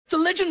The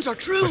legends are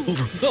true.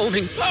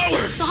 Overwhelming power!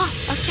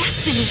 Sauce of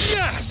destiny.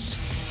 Yes!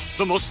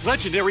 The most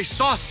legendary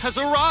sauce has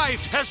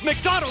arrived as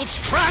McDonald's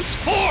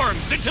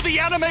transforms into the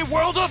anime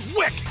world of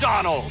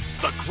WickDonald's.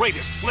 The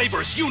greatest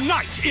flavors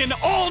unite in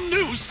all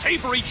new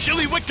savory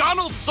chili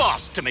McDonald's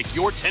sauce to make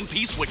your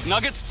 10-piece Wick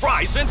Nuggets,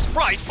 fries, and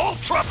Sprite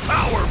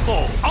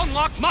ultra-powerful.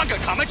 Unlock manga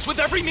comics with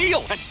every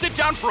meal and sit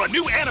down for a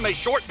new anime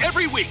short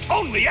every week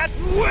only at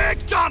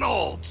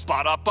WickDonald's.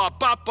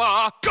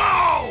 Ba-da-ba-ba-ba,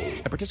 go!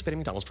 At participating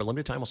McDonald's for a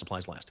limited time while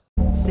supplies last.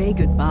 Say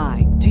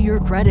goodbye to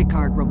your credit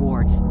card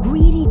rewards.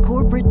 Greedy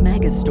corporate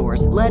mega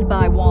stores, led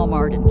by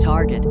Walmart and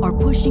Target, are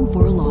pushing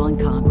for a law in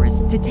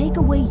Congress to take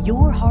away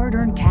your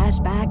hard-earned cash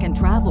back and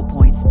travel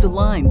points to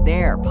line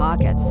their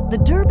pockets. The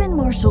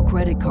Durbin-Marshall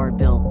credit card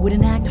bill would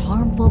enact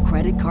harmful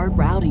credit card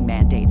routing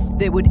mandates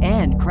that would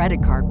end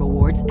credit card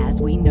rewards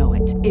as we know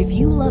it. If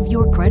you love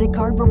your credit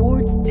card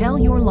rewards, tell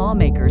your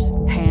lawmakers,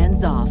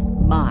 hands off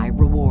my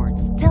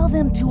rewards. Tell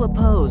them to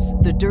oppose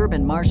the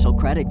Durbin-Marshall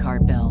credit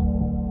card bill.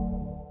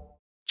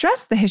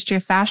 Dress the History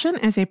of Fashion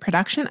is a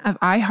production of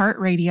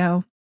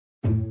iHeartRadio.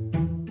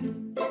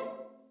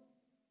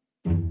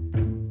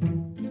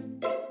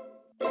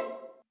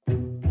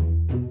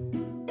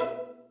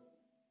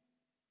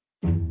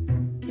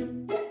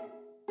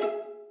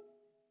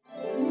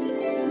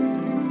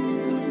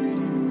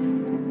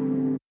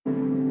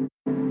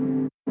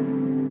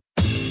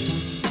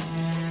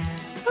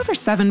 Over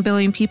 7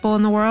 billion people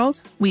in the world,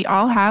 we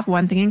all have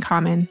one thing in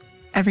common.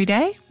 Every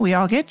day, we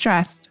all get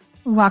dressed.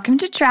 Welcome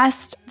to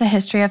Dressed, the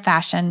History of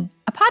Fashion,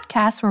 a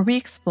podcast where we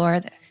explore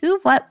the who,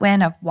 what,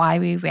 when of why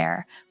we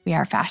wear. We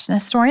are fashion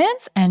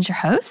historians and your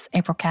hosts,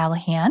 April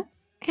Callahan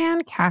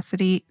and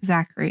Cassidy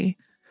Zachary.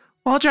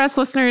 Well, Dressed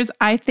listeners,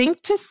 I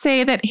think to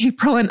say that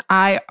April and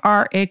I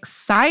are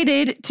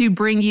excited to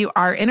bring you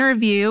our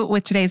interview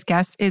with today's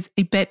guest is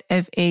a bit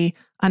of a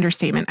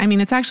understatement. I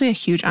mean, it's actually a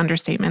huge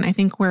understatement. I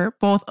think we're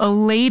both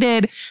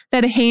elated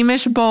that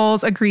Hamish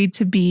Bowles agreed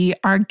to be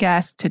our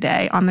guest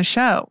today on the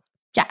show.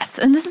 Yes,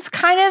 and this is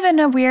kind of in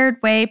a weird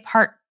way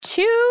part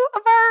 2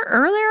 of our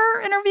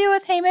earlier interview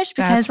with Hamish.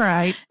 Because, that's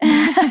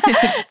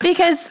right.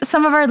 Because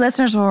some of our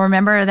listeners will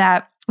remember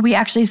that we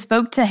actually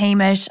spoke to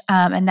Hamish,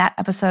 and that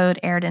episode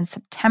aired in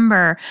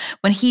September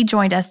when he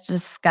joined us to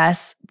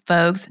discuss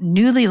Vogue's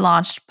newly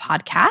launched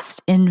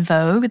podcast, In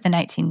Vogue, the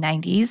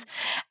 1990s.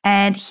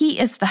 And he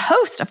is the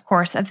host, of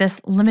course, of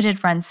this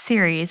limited run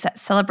series that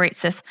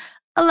celebrates this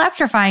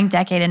electrifying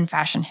decade in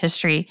fashion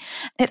history.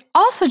 It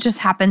also just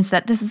happens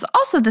that this is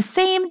also the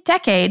same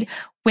decade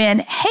when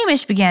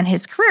Hamish began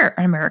his career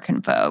in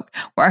American Vogue,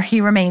 where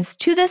he remains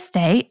to this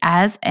day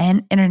as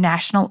an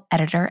international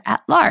editor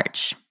at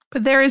large.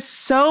 But there is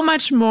so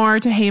much more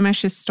to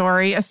Hamish's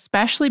story,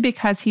 especially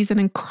because he's an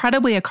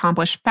incredibly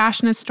accomplished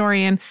fashion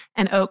historian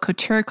and haute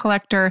couture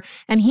collector,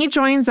 and he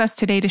joins us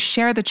today to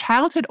share the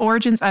childhood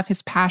origins of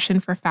his passion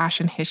for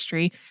fashion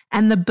history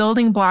and the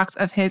building blocks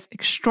of his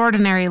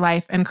extraordinary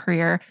life and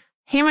career.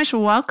 Hamish,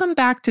 welcome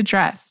back to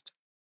Dressed.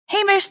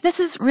 Hamish, this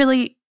is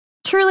really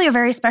truly a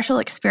very special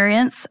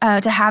experience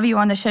to have you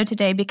on the show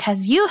today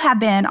because you have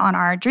been on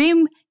our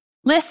dream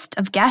list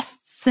of guests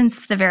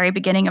since the very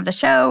beginning of the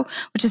show,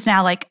 which is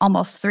now like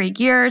almost 3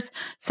 years.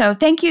 So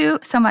thank you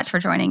so much for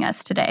joining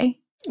us today.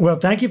 Well,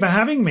 thank you for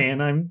having me,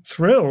 and I'm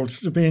thrilled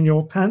to be in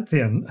your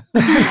pantheon.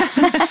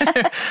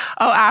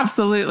 Oh,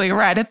 absolutely.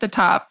 Right at the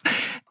top.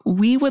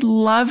 We would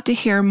love to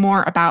hear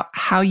more about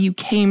how you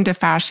came to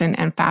fashion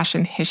and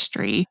fashion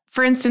history.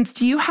 For instance,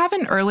 do you have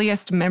an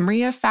earliest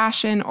memory of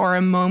fashion or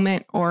a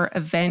moment or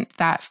event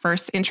that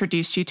first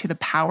introduced you to the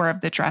power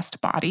of the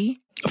dressed body?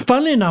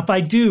 Funnily enough,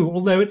 I do,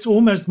 although it's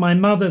almost my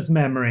mother's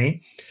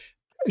memory.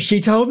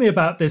 She told me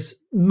about this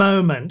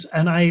moment,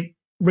 and I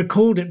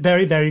recalled it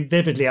very, very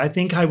vividly. I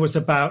think I was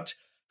about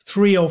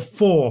 3 or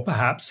 4,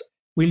 perhaps.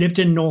 We lived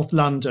in North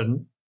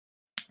London,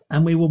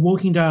 and we were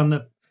walking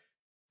down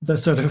the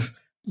sort of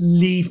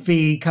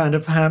leafy kind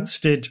of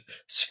Hampstead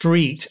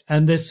street,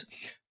 and this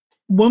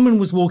woman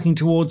was walking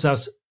towards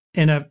us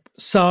in a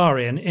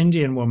sari, an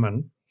Indian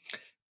woman,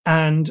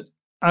 and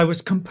I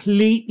was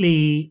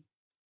completely,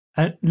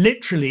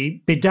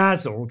 literally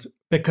bedazzled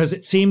because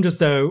it seemed as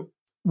though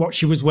what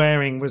she was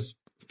wearing was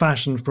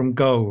fashioned from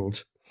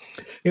gold.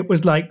 It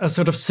was like a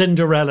sort of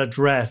Cinderella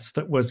dress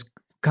that was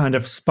kind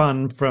of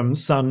spun from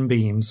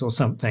sunbeams or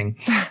something.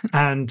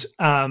 And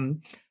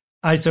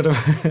I sort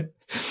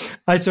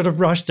of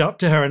rushed up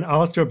to her and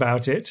asked her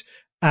about it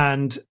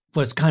and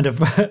was kind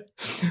of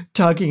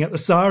tugging at the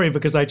sari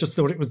because I just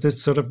thought it was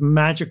this sort of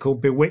magical,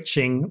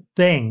 bewitching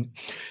thing.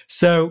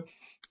 So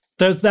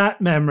there's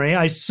that memory.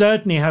 I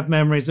certainly have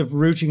memories of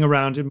rooting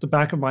around in the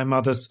back of my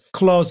mother's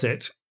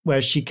closet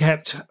where she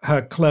kept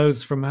her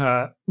clothes from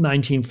her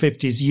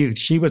 1950s youth.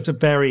 She was a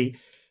very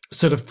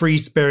sort of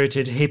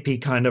free-spirited,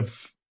 hippie kind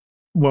of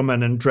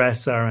woman and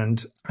dresser,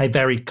 and I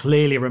very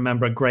clearly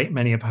remember a great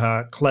many of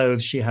her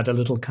clothes. She had a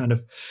little kind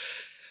of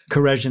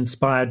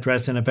Courrèges-inspired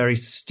dress in a very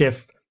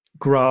stiff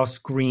grass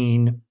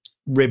green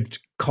ribbed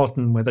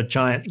cotton with a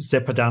giant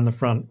zipper down the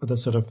front with a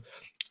sort of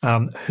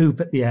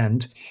hoop at the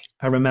end.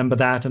 I remember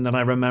that, and then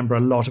I remember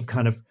a lot of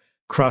kind of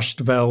crushed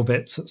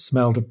velvets that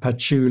smelled of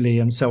patchouli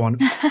and so on.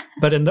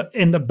 But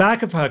in the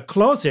back of her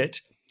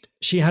closet,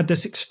 she had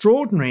this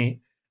extraordinary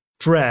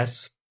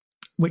dress,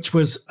 which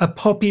was a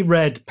poppy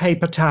red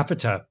paper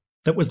taffeta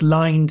that was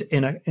lined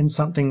in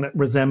something that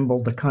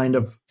resembled the kind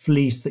of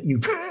fleece that you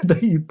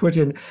that you put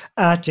in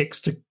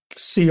attics to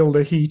seal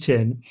the heat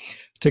in,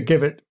 to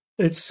give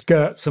its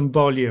skirt some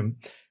volume.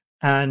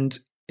 And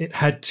it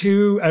had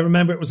I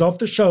remember it was off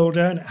the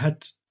shoulder, and it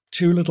had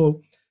two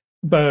little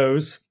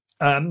bows.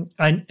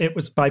 And it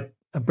was by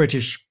a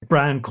British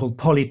brand called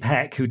Polly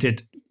Peck, who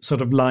did sort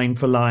of line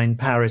for line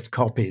Paris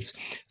copies.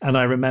 And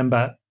I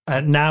remember,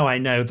 now I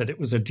know that it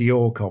was a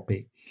Dior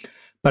copy.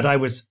 But I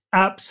was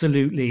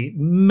absolutely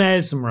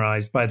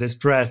mesmerized by this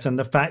dress and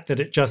the fact that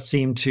it just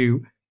seemed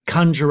to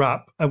conjure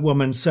up a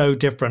woman so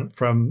different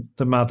from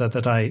the mother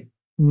that I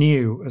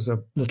knew as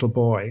a little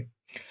boy.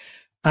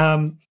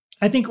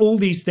 I think all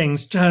these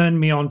things turned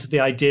me on to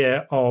the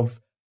idea of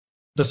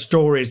the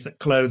stories that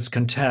clothes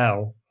can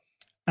tell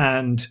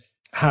and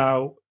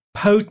how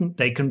potent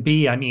they can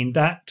be. I mean,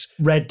 that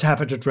red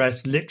taffeta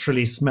dress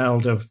literally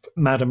smelled of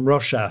Madame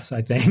Rochas,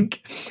 I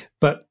think.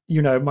 But,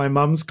 my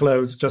mum's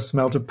clothes just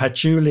smelled of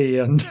patchouli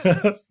and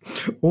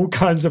all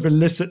kinds of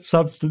illicit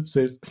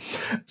substances.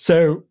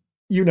 So,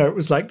 it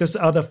was like this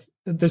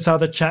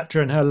other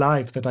chapter in her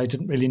life that I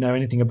didn't really know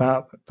anything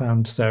about, but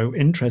found so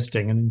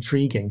interesting and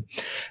intriguing.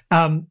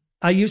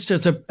 I used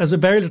to, as a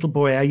very little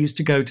boy, I used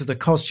to go to the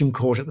costume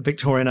court at the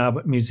Victoria and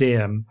Albert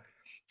Museum.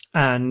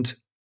 And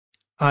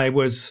I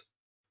was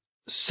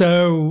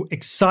so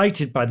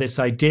excited by this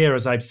idea,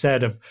 as I've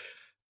said,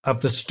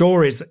 of the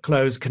stories that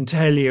clothes can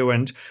tell you,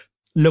 and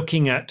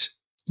looking at,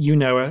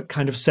 a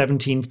kind of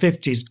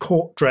 1750s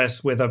court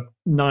dress with a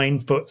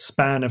 9-foot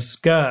span of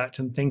skirt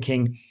and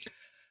thinking,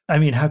 I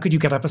mean, how could you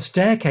get up a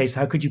staircase?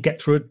 How could you get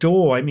through a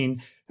door? I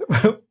mean,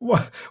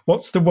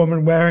 what's the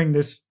woman wearing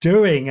this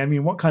doing? I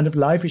mean, what kind of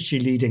life is she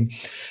leading?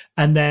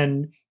 And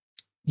then,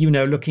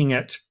 looking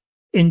at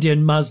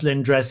Indian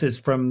muslin dresses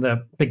from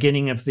the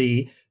beginning of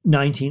the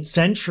 19th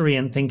century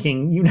and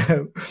thinking,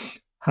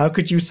 how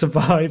could you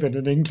survive in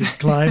an English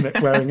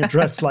climate wearing a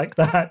dress like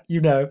that,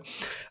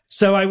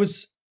 So I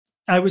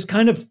was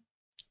kind of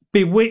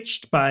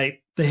bewitched by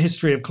the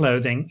history of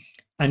clothing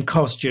and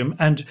costume.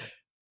 And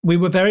we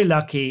were very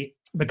lucky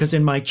because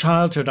in my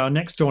childhood, our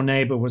next door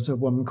neighbor was a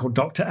woman called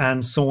Dr.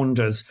 Anne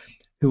Saunders,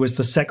 who was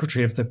the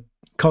secretary of the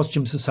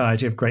Costume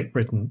Society of Great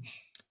Britain.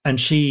 And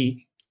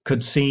she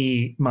could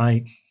see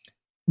my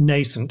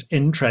nascent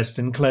interest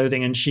in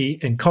clothing and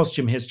in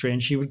costume history,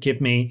 and she would give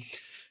me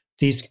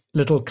these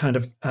little kind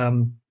of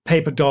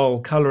paper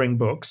doll coloring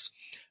books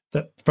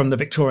from the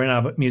Victoria and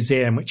Albert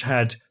Museum, which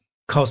had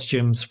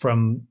costumes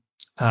from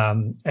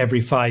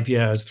every 5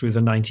 years through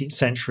the 19th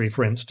century,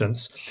 for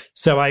instance.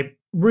 So I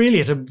really,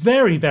 at a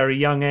very, very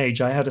young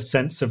age, I had a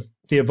sense of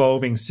the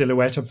evolving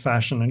silhouette of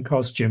fashion and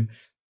costume.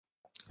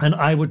 And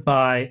I would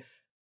buy,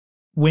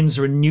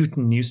 Winsor &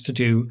 Newton used to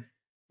do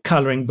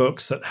colouring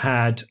books that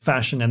had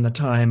fashion in the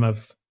time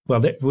of,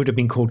 well, it would have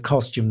been called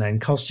costume then,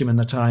 costume in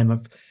the time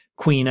of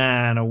Queen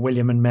Anne or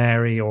William and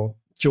Mary or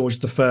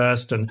George I.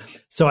 And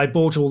so I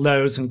bought all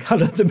those and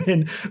coloured them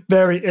in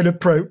very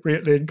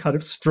inappropriately in kind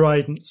of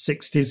strident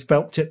 60s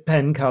felt tip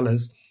pen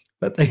colours.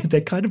 But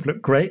they kind of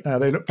look great now.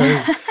 They look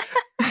very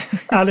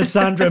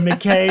Alessandro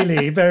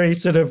Michele, very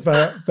sort of,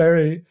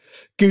 very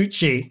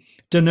Gucci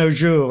de nos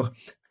jours.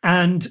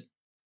 And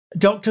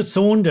Dr.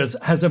 Saunders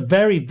has a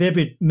very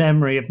vivid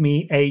memory of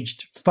me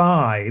aged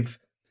 5,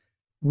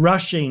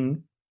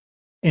 rushing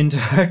into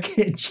her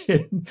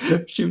kitchen.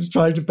 She was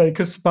trying to bake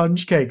a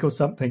sponge cake or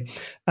something.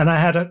 And I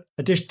had a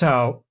dish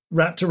towel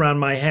wrapped around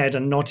my head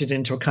and knotted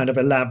into a kind of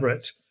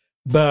elaborate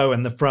bow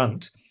in the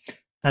front.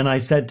 And I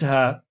said to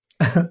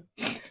her,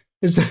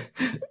 is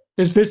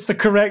this the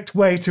correct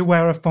way to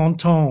wear a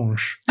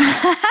fontange?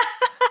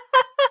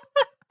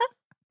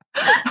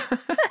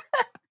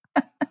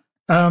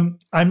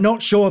 I'm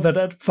not sure that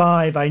at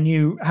 5 I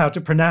knew how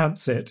to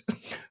pronounce it,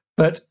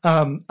 but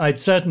I'd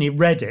certainly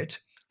read it.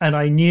 And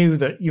I knew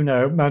that,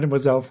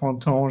 Mademoiselle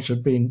Fontange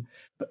had been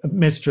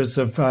mistress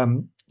of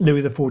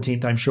Louis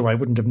XIV. I'm sure I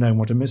wouldn't have known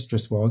what a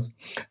mistress was.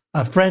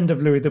 A friend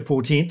of Louis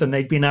XIV, and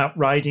they'd been out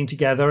riding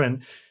together,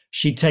 and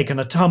she'd taken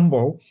a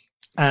tumble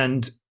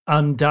and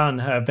undone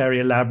her very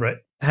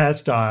elaborate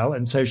hairstyle.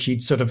 And so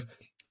she'd sort of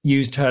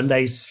used her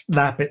lace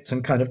lappets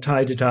and kind of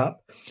tied it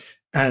up.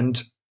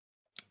 And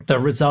the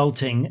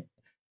resulting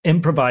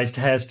improvised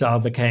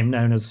hairstyle became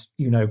known as,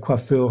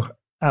 coiffure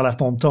à la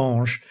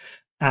Fontange.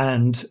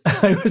 And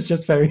I was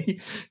just very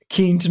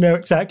keen to know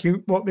exactly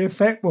what the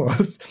effect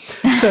was.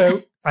 So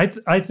I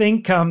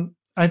think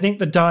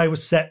the die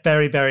was set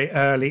very, very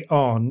early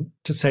on,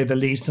 to say the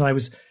least. And I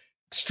was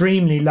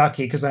extremely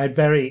lucky because I had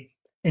very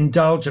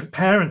indulgent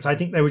parents. I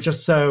think they were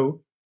just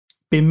so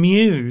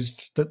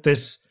bemused that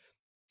this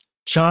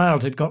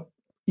child had got,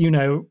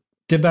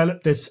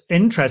 developed this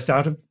interest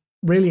out of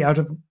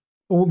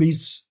all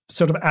these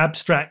sort of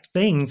abstract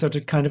things that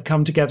had kind of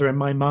come together in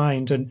my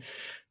mind. And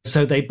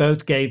so they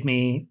both gave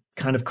me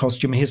kind of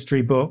costume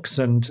history books,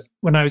 and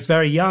when I was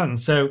very young.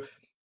 So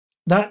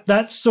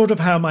that's sort of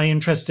how my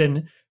interest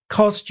in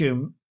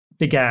costume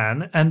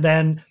began. And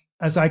then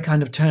as I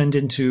kind of turned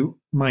into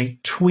my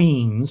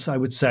tweens, I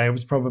would say I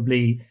was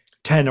probably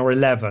 10 or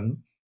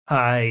 11,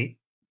 I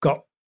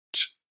got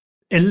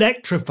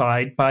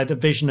electrified by the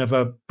vision of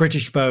a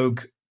British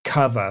Vogue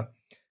cover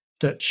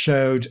that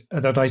showed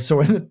that I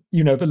saw in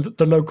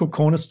the local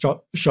corner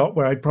shop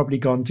where I'd probably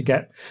gone to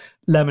get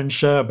lemon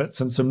sherbets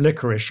and some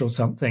licorice or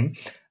something.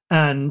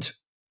 And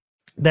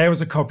there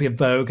was a copy of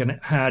Vogue, and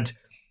it had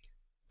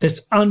this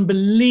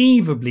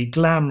unbelievably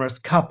glamorous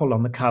couple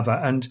on the cover,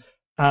 and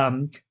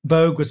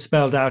Vogue was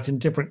spelled out in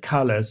different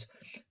colors.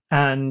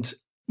 And,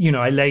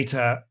 I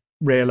later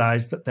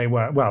realized that they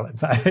were, well, in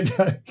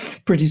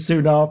fact, pretty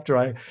soon after,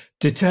 I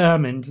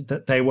determined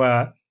that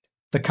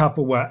the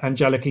couple were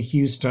Angelica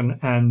Houston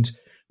and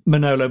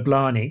Manolo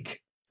Blahnik.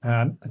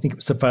 I think it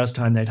was the first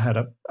time they'd had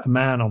a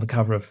man on the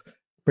cover of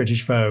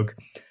British Vogue.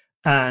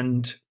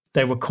 And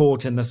they were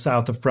caught in the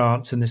south of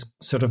France in this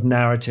sort of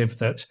narrative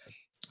that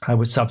I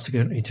was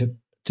subsequently to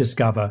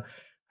discover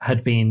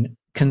had been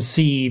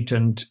conceived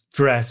and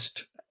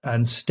dressed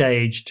and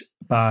staged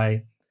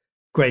by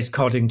Grace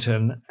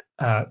Coddington,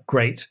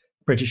 great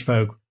British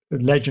Vogue,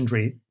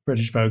 legendary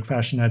British Vogue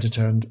fashion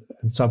editor and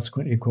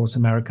subsequently, of course,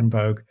 American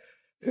Vogue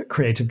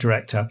creative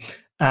director,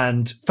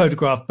 and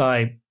photographed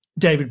by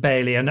David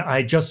Bailey. And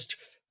I just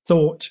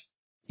thought,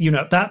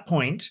 at that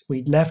point,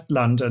 we'd left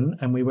London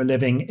and we were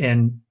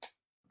living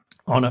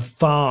on a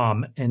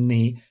farm in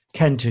the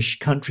Kentish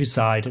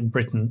countryside in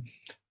Britain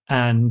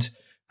and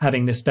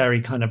having this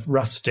very kind of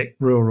rustic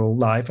rural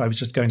life. I was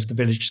just going to the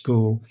village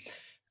school.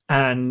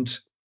 And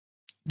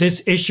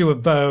this issue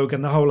of Vogue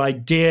and the whole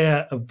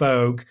idea of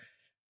Vogue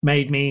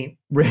made me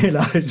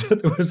realize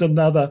that there was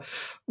another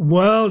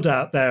world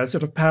out there, a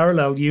sort of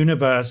parallel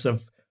universe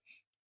of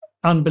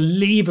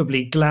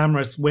unbelievably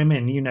glamorous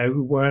women,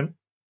 who weren't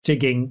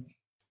digging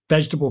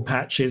vegetable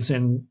patches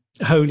in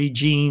holy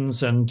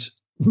jeans and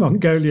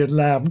Mongolian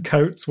lamb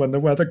coats when the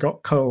weather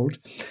got cold,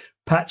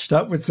 patched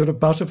up with sort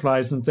of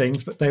butterflies and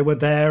things, but they were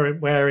there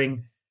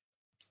wearing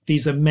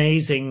these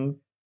amazing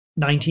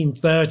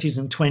 1930s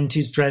and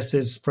 20s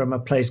dresses from a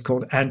place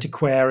called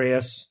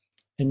Antiquarius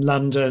in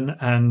London,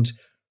 and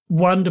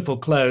wonderful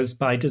clothes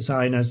by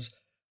designers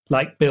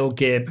like Bill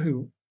Gibb,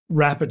 who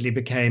rapidly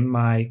became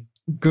my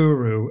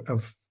guru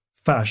of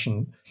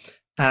fashion,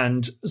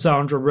 and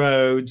Zandra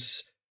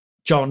Rhodes,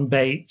 John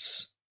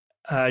Bates,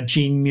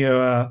 Jean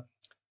Muir,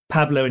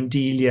 Pablo and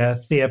Delia,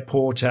 Thea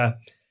Porter.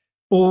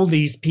 All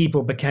these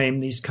people became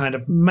these kind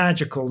of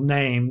magical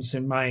names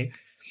in my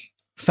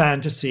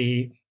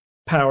fantasy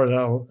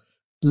parallel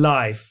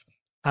life.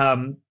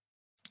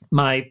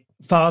 My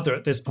father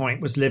at this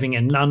point was living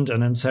in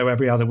London, and so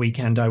every other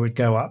weekend I would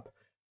go up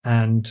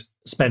and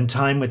spend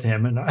time with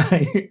him. And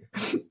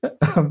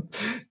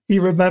he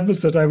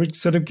remembers that I would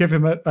sort of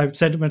I'd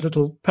send him a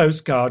little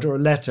postcard or a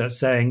letter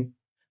saying,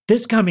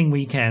 this coming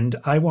weekend,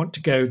 I want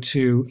to go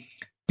to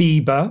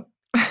Bieber.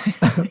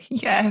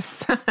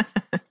 Yes.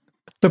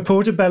 The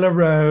Portobello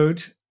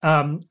Road.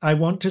 I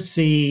want to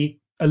see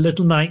a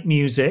little night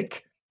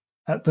music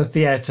at the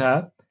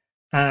theatre.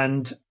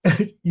 And,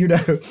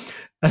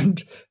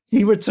 and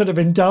he would sort of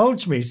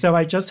indulge me. So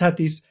I just had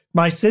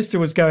my sister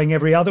was going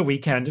every other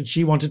weekend and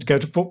she wanted to go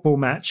to football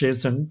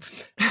matches and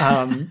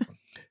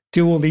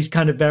do all these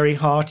kind of very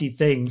hearty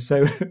things.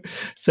 So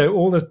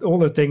all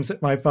the things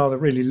that my father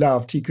really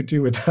loved, he could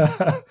do with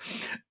her,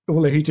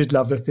 although he did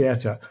love the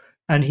theatre.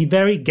 And he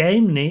very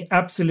gamely,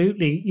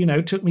 absolutely,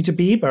 took me to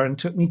Bieber and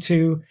took me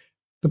to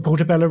the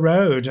Portobello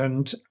Road.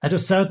 And at a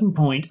certain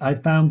point, I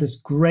found this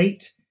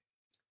great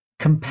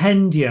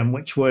compendium,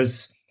 which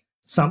was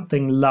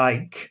something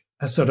like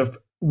a sort of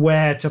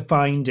where to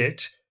find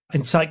it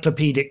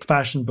encyclopedic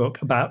fashion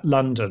book about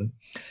London.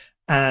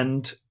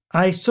 And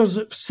I sort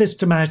of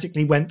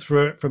systematically went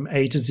through it from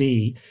A to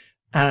Z.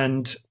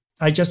 And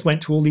I just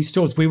went to all these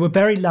stores. We were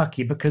very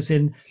lucky because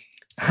in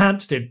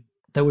Hampstead,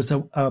 there was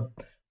a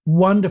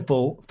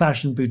wonderful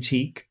fashion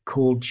boutique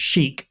called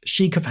Chic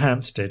of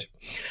Hampstead.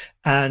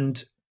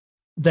 And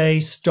they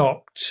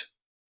stocked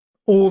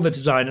all the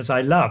designers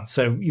I loved.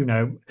 So,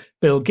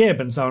 Bill Gibb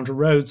and Zandra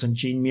Rhodes and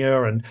Jean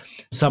Muir and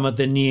some of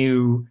the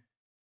new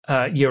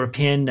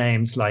European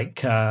names like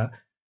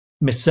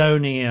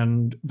Missoni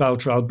and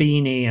Walter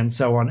Albini and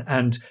so on.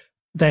 And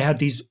they had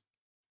these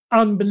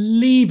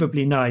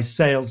unbelievably nice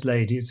sales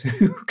ladies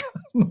who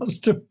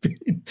must have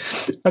been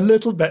a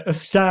little bit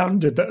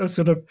astounded that a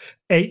sort of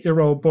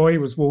 8-year-old boy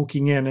was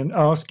walking in and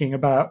asking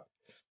about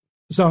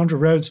Zandra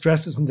Rhodes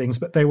dresses and things,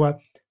 but they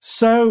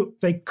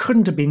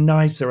couldn't have been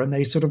nicer. And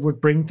they sort of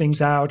would bring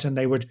things out and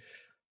they would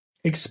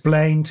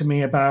explain to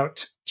me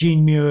about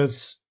Jean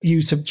Muir's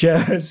use of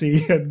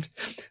jersey, and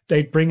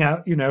they'd bring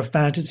out,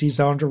 fantasy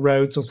Zandra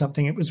Rhodes or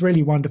something. It was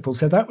really wonderful.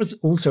 So that was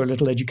also a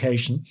little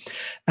education.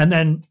 And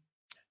then,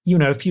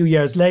 a few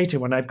years later,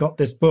 when I've got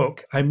this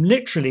book, I'm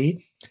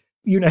literally,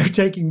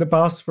 taking the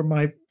bus from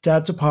my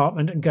dad's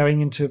apartment and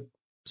going into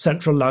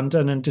central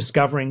London and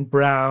discovering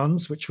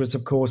Brown's, which was,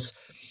 of course,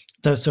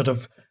 the sort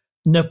of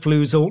Ne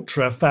Plus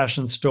Ultra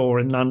fashion store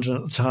in London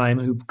at the time,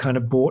 who kind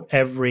of bought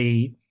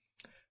every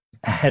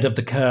ahead of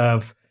the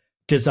curve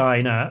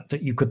designer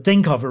that you could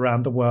think of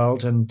around the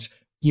world. And,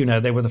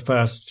 they were the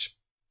first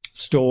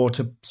store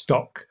to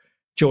stock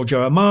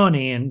Giorgio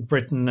Armani in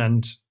Britain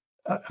and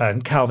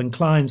Calvin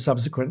Klein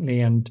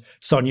subsequently, and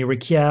Sonia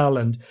Rykiel.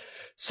 And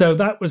so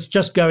that was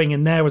just going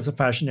in there was a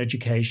fashion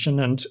education.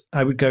 And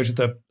I would go to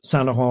the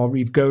Saint Laurent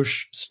Rive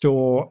Gauche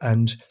store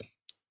and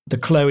the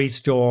Chloe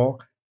store,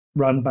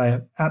 run by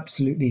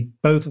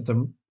both of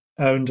them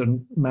owned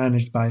and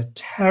managed by a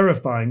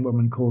terrifying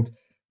woman called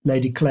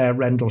Lady Claire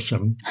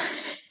Rendlesham,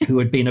 who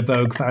had been a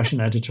Vogue fashion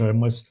editor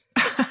and was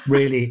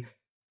really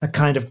a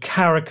kind of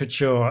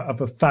caricature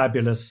of a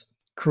fabulous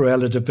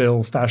Cruella de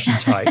Vil fashion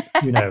type,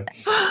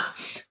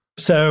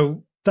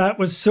 So that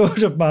was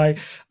sort of I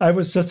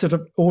was just sort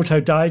of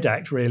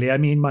autodidact, really. I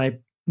mean, my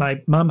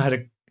mum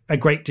had a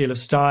great deal of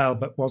style,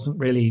 but wasn't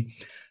really,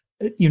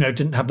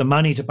 didn't have the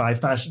money to buy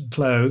fashion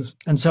clothes.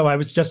 And so I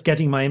was just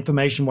getting my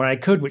information where I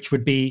could, which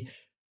would be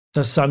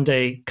the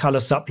Sunday color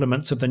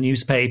supplements of the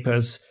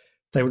newspapers.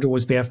 There would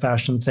always be a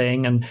fashion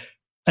thing. And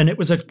it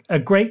was a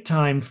great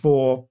time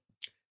for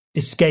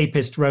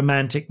escapist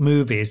romantic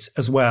movies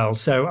as well.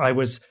 So I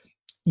was,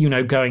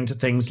 going to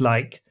things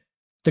like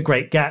The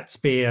Great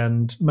Gatsby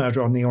and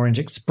Murder on the Orient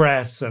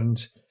Express,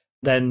 and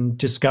then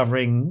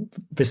discovering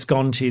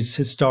Visconti's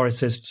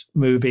historicist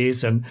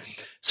movies. And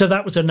so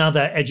that was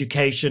another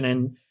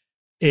education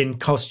in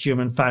costume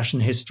and fashion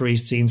history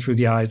seen through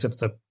the eyes of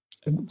the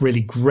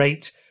really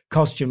great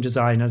costume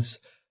designers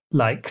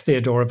like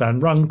Theodora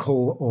Van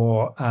Runkel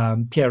or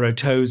Piero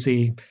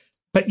Tosi.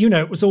 But,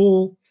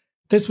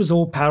 this was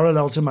all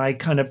parallel to my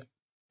kind of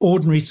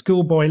ordinary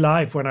schoolboy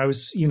life when I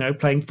was,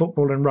 playing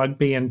football and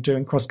rugby and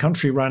doing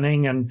cross-country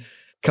running and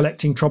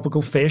collecting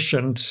tropical fish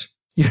and,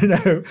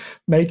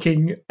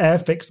 making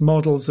Airfix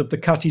models of the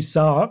Cutty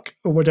Sark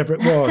or whatever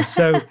it was.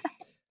 So,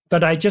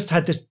 but I just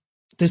had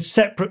this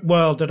separate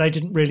world that I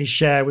didn't really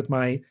share with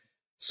my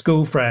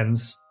school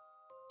friends.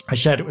 I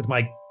shared it with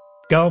my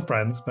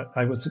girlfriends, but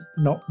I was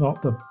not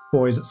the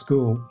boys at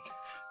school.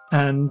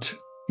 And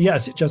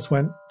yes, it just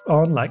went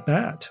on like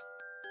that.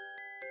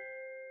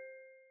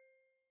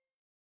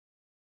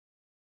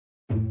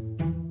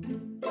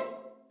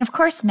 Of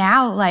course,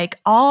 now, like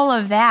all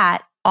of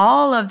that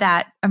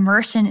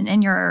immersion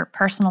in your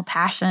personal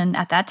passion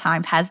at that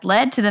time has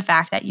led to the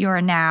fact that you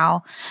are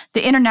now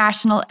the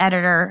international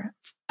editor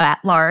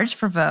at large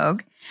for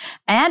Vogue,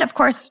 and of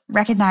course,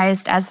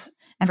 recognized as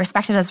and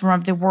respected as one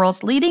of the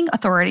world's leading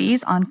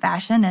authorities on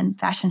fashion and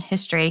fashion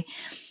history.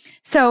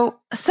 So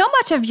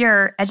much of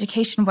your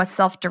education was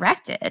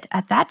self-directed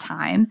at that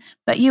time,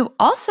 but you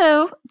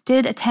also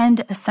did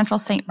attend Central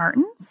St.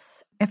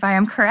 Martin's, if I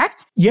am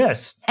correct.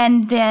 Yes.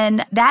 And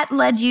then that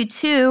led you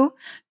to,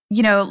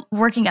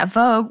 working at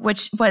Vogue,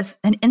 which was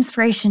an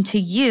inspiration to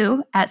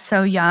you at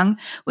so young.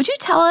 Would you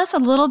tell us a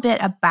little bit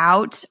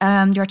about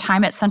your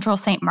time at Central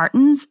St.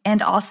 Martin's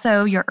and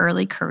also your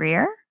early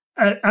career?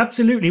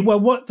 Absolutely. Well,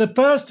 what the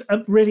first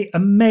really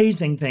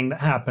amazing thing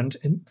that happened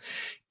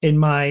in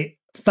my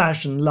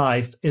fashion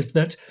life is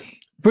that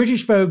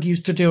British Vogue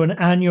used to do an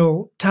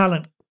annual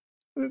talent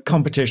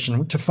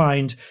competition to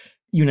find,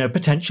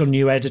 potential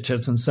new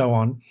editors and so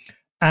on.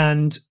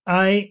 And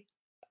I,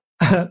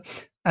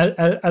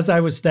 as I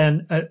was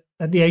then at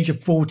the age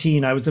of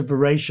 14, I was a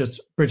voracious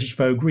British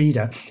Vogue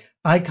reader.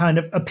 I kind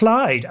of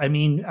applied. I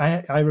mean,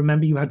 I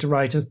remember you had to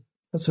write a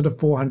sort of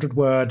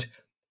 400-word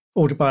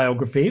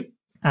autobiography,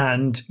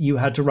 and you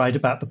had to write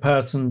about the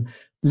person,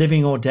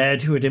 living or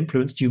dead, who had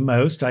influenced you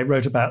most. I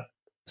wrote about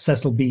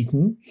Cecil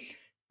Beaton,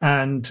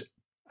 and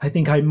I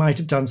think I might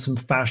have done some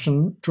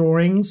fashion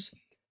drawings.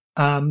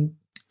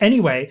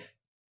 Anyway,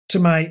 to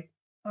my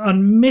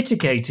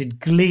unmitigated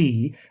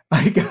glee,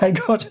 I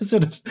got a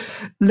sort of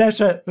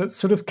letter that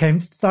sort of came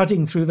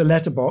thudding through the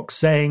letterbox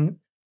saying,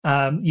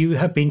 you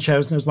have been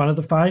chosen as one of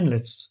the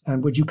finalists,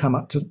 and would you come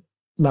up to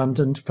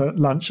London for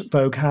lunch at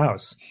Vogue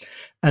House?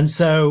 And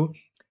so,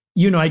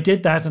 I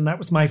did that, and that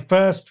was the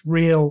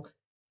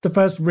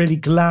first really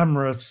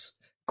glamorous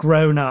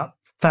grown-up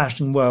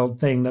fashion world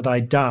thing that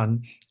I'd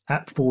done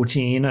at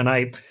 14. And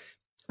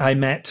I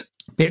met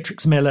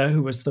Beatrix Miller,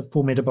 who was the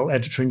formidable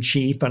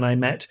editor-in-chief, and I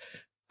met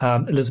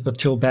Elizabeth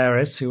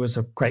Tilberis, who was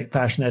a great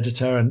fashion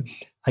editor, and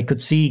I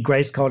could see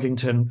Grace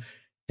Coddington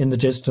in the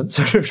distance,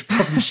 sort of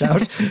probably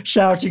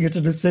shouting at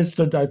an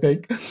assistant, I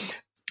think.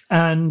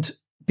 And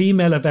B.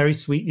 Miller very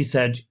sweetly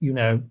said,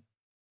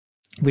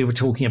 we were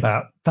talking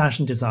about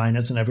fashion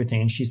designers and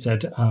everything, and she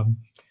said,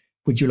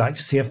 would you like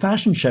to see a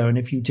fashion show? And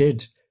if you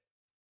did,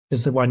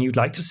 is the one you'd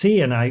like to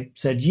see? And I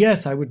said,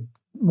 yes, I would.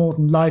 More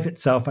than life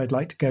itself, I'd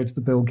like to go to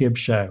the Bill Gibbs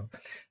show.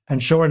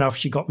 And sure enough,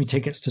 she got me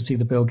tickets to see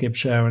the Bill Gibbs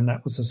show, and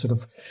that was a sort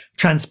of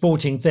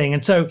transporting thing.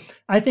 And so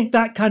I think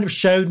that kind of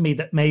showed me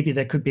that maybe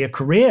there could be a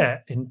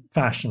career in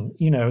fashion,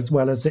 as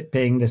well as it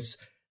being this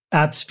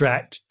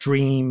abstract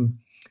dream,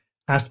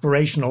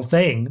 aspirational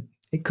thing.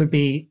 It could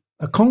be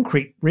a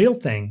concrete, real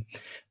thing.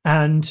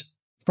 And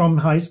from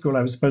high school,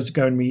 I was supposed to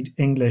go and read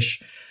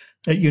English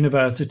at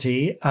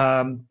university,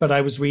 but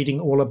I was reading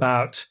all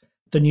about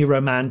the New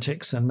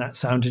Romantics, and that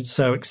sounded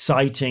so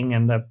exciting.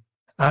 And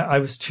I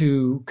was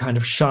too kind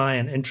of shy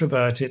and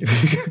introverted,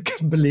 if you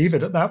can believe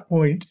it, at that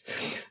point,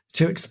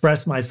 to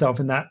express myself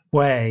in that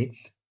way.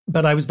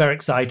 But I was very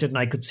excited, and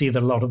I could see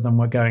that a lot of them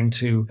were going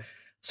to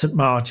St.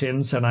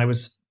 Martin's, and I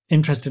was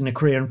interested in a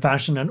career in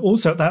fashion, and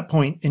also at that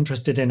point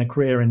interested in a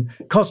career in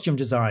costume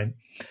design.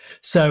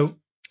 So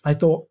I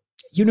thought,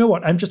 you know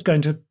what, I'm just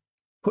going to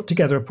put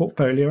together a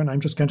portfolio, and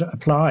I'm just going to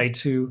apply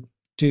to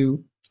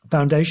do a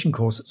foundation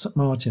course at St.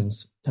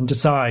 Martin's and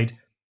decide,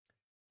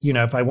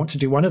 if I want to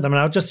do one of them, and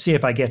I'll just see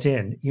if I get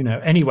in,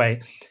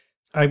 Anyway,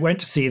 I went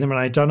to see them, and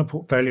I'd done a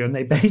portfolio, and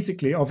they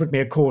basically offered me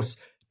a course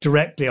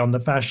directly on the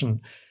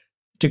fashion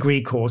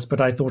degree course,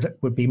 but I thought it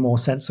would be more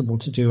sensible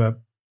to do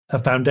a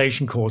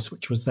foundation course,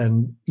 which was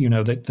then,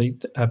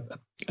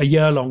 a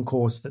year-long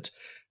course that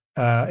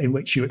in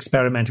which you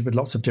experimented with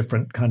lots of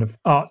different kind of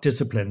art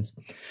disciplines.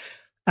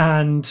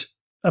 And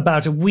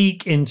about a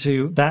week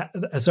into that,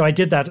 so I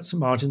did that at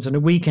St. Martin's, and a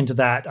week into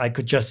that, I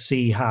could just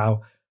see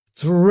how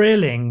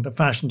thrilling the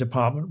fashion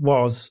department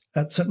was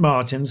at St.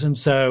 Martin's. And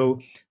so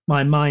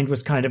my mind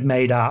was kind of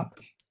made up.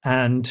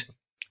 And,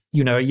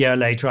 a year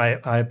later,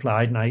 I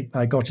applied, and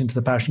I got into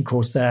the fashion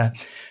course there.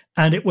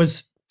 And it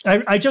was,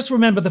 I just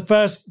remember the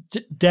first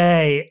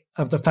day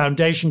of the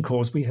foundation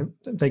course,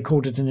 they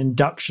called it an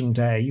induction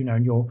day,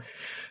 and you're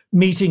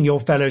meeting your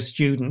fellow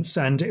students.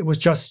 And it was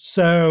just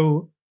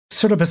so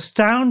sort of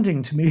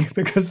astounding to me,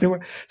 because there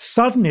were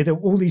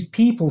all these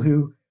people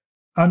who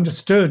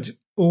understood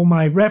all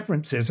my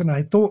references. And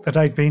I thought that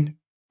I'd been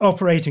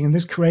operating in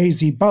this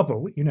crazy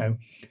bubble,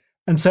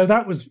 And so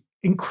that was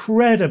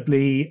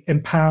incredibly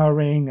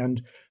empowering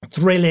and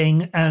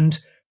thrilling. And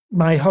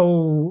my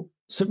whole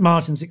St.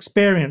 Martin's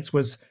experience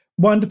was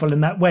wonderful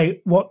in that way.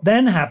 What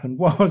then happened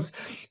was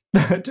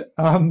that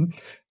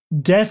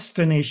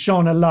destiny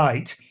shone a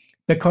light,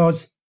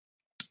 because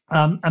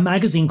a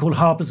magazine called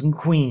Harper's and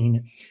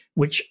Queen,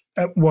 which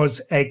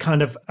was a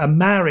kind of a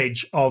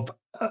marriage of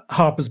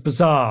Harper's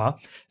Bazaar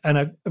and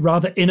a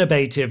rather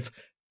innovative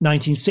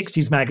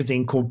 1960s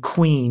magazine called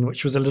Queen,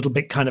 which was a little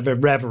bit kind of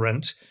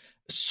irreverent,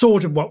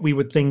 sort of what we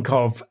would think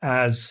of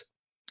as,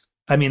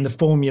 the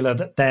formula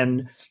that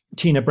then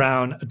Tina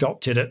Brown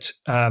adopted it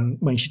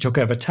when she took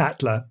over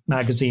Tatler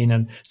magazine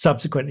and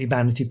subsequently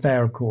Vanity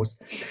Fair, of course.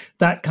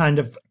 That kind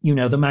of,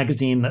 the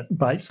magazine that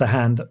bites the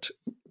hand that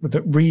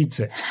reads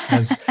it,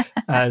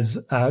 as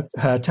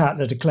her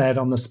Tatler declared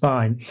on the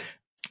spine.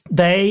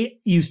 They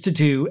used to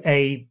do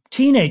a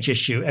teenage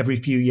issue every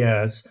few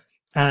years,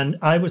 and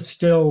I was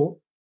still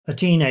a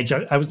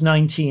teenager. I was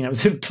 19. I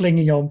was sort of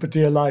clinging on for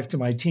dear life to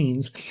my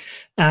teens.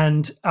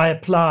 And I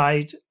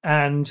applied,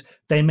 and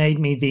they made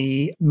me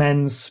the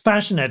men's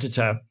fashion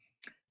editor.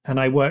 And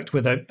I worked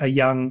with a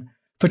young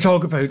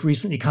photographer who'd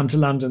recently come to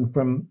London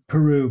from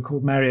Peru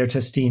called Mario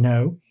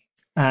Testino.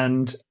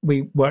 And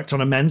we worked on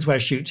a menswear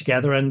shoot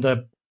together. And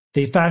the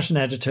fashion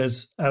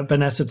editors,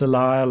 Vanessa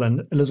Delisle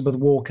and Elizabeth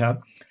Walker,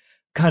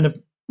 kind of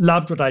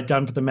loved what I'd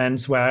done for the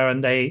menswear.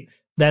 And they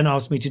then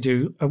asked me to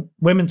do a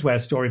women's wear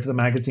story for the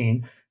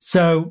magazine.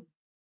 So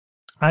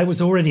I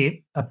was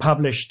already a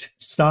published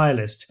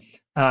stylist.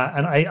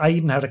 And I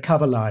even had a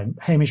cover line,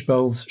 Hamish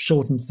Bowles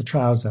shortens the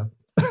trouser.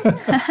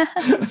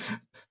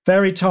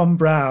 Very Tom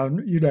Brown,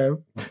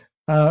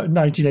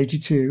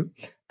 1982.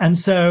 And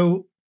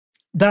so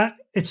that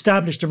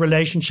established a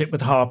relationship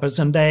with Harper's,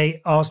 and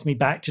they asked me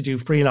back to do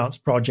freelance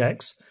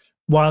projects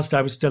whilst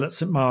I was still at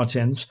St.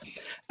 Martin's.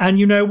 And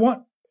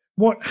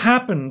what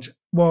happened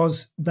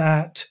was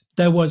that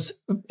there was,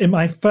 in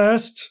my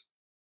first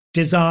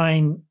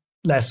design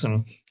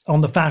lesson on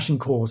the fashion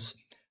course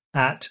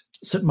at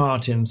St.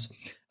 Martin's,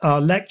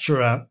 our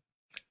lecturer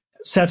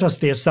set us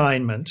the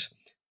assignment,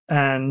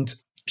 and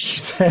she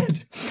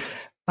said,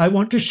 I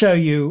want to show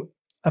you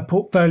a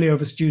portfolio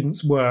of a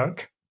student's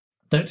work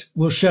that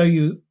will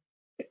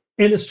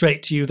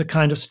illustrate to you the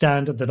kind of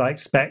standard that I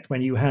expect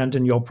when you hand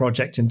in your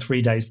project in 3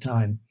 days'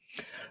 time.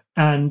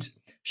 And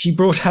she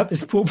brought out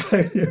this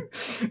portfolio,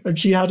 and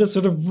she had a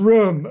sort of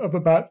room of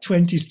about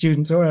 20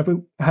 students, or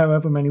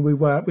however many we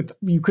were.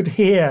 You could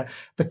hear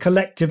the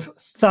collective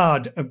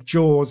thud of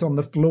jaws on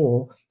the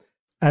floor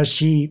as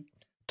she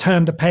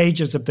turned the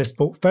pages of this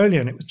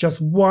portfolio. And it was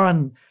just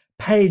one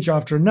page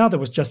after another,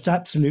 was just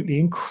absolutely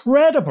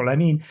incredible.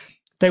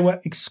 They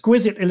were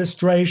exquisite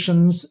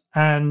illustrations,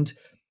 and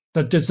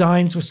the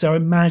designs were so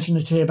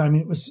imaginative.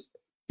 It was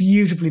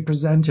beautifully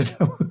presented.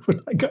 I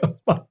was like, oh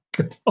my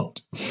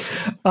God.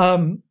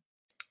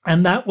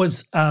 And that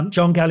was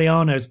John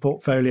Galliano's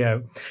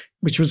portfolio,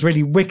 which was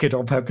really wicked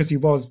of her, because he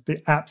was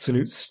the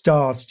absolute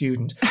star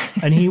student.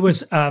 And he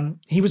was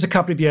a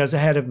couple of years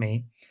ahead of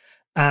me,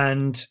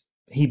 and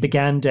he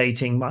began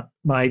dating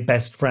my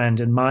best friend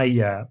in my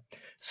year.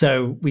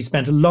 So we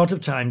spent a lot of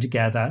time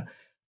together,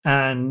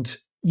 and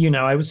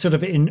I was sort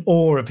of in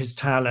awe of his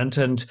talent.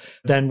 And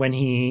then when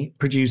he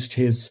produced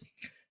his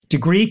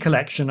degree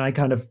collection, I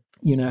kind of,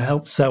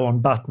 helped sew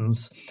on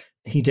buttons.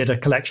 He did a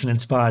collection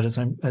inspired,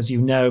 as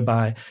you know,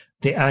 by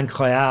the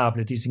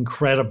Incroyable, these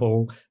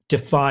incredible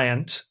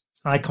defiant,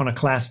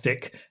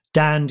 iconoclastic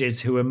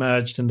dandies who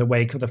emerged in the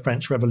wake of the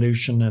French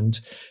Revolution. And,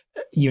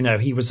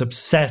 he was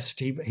obsessed.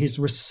 His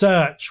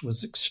research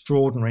was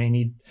extraordinary. And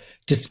he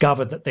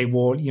discovered that they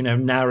wore,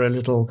 narrow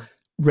little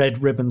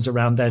red ribbons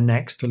around their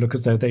necks to look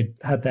as though they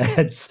had their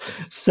heads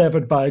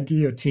severed by a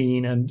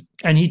guillotine.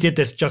 And he did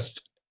this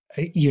just,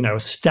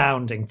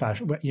 astounding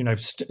fashion.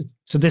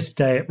 To this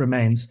day, it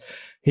remains,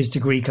 his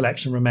degree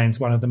collection remains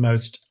one of the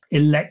most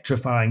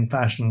electrifying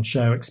fashion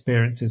show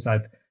experiences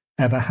I've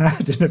ever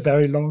had in a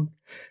very long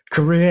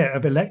career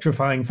of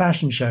electrifying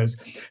fashion shows.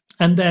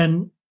 And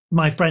then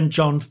my friend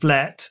John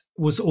Flett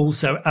was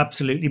also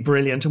absolutely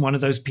brilliant, and one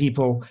of those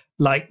people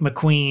like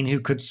McQueen who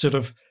could sort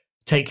of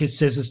take his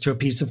scissors to a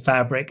piece of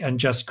fabric and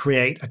just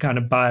create a kind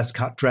of bias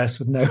cut dress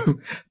with no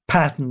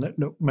pattern that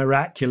looked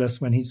miraculous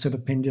when he sort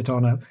of pinned it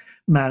on a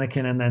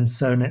mannequin and then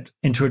sewn it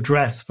into a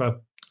dress for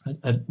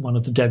one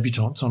of the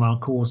debutantes on our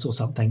course or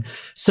something.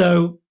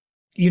 So,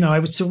 I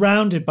was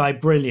surrounded by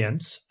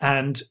brilliance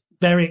and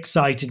very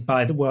excited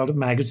by the world of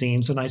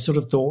magazines. And I sort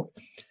of thought,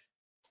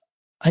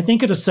 I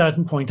think at a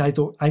certain point, I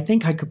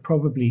think I could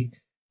probably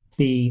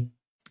be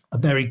a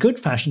very good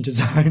fashion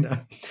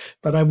designer,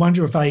 but I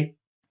wonder if I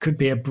could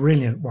be a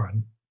brilliant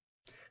one.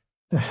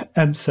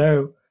 And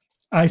so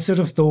I sort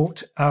of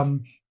thought,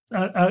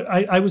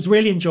 I was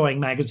really enjoying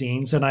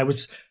magazines, and I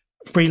was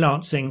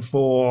freelancing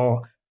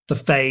for The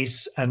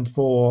Face and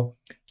for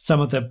some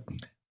of the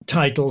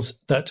titles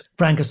that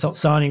Franca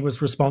Sozzani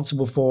was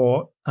responsible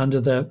for under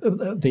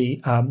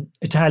the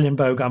Italian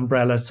Vogue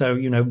umbrella. So,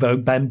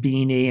 Vogue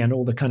Bambini and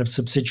all the kind of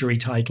subsidiary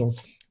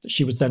titles that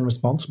she was then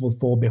responsible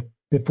for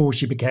before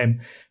she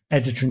became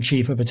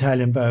editor-in-chief of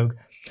Italian Vogue.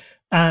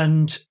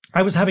 And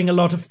I was having a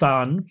lot of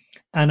fun.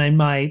 And in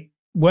my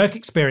work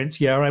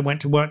experience year, I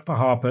went to work for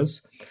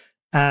Harper's,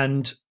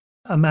 and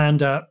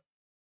Amanda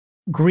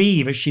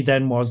Grieve, as she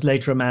then was,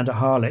 later Amanda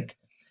Harlick,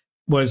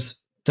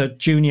 was the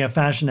junior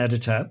fashion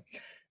editor.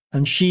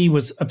 And she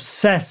was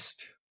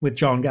obsessed with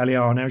John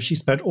Galliano. She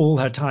spent all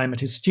her time at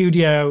his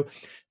studio,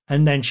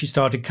 and then she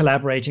started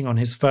collaborating on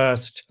his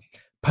first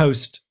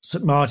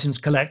post-St. Martin's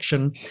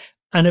collection.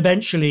 And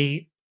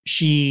eventually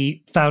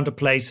she found a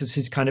place as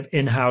his kind of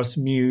in-house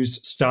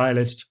muse,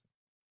 stylist,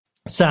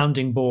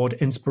 sounding board,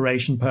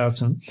 inspiration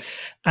person.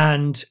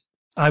 And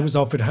I was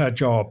offered her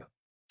job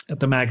at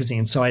the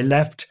magazine. So I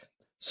left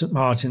St.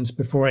 Martin's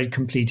before I'd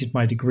completed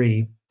my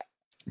degree,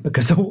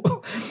 because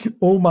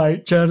all my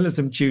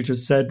journalism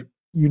tutors said,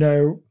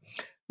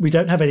 we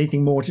don't have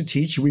anything more to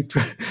teach you.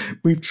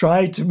 We've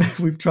tried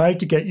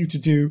to get you to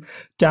do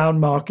down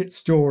market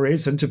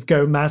stories and to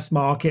go mass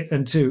market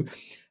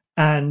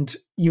and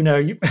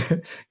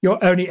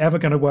you're only ever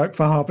going to work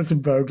for Harper's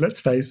and Vogue, let's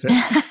face it.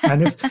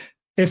 And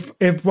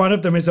if one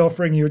of them is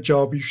offering you a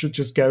job, you should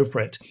just go for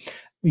it,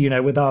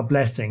 with our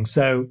blessing.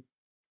 So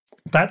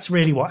that's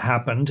really what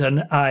happened. And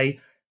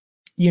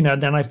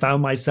then I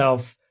found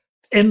myself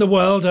in the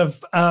world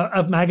of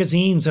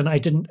magazines, and I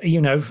didn't,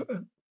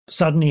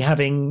 suddenly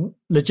having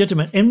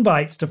legitimate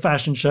invites to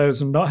fashion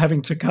shows and not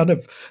having to kind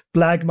of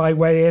blag my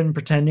way in,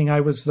 pretending I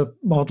was the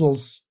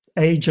model's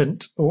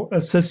agent or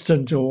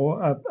assistant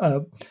or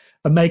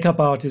a makeup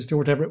artist or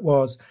whatever it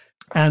was.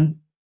 And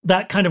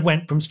that kind of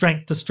went from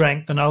strength to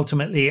strength. And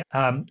ultimately,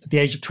 at the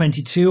age of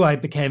 22, I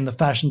became the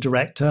fashion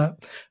director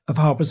of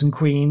Harper's and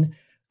Queen.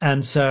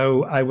 And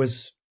so I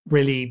was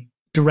really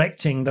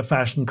directing the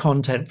fashion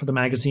content for the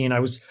magazine. I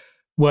was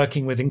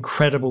working with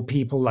incredible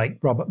people like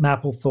Robert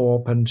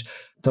Mapplethorpe and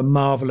the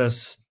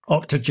marvelous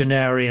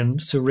octogenarian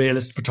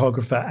surrealist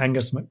photographer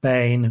Angus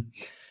McBain,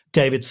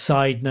 David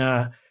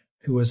Seidner,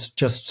 who was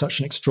just such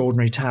an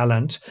extraordinary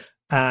talent,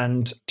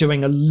 and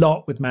doing a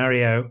lot with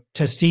Mario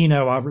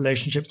Testino. Our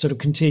relationship sort of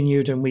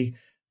continued, and we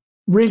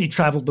really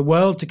traveled the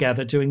world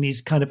together doing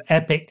these kind of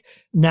epic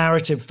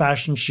narrative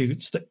fashion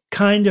shoots that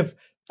kind of,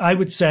 I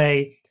would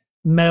say,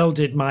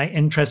 melded my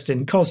interest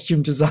in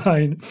costume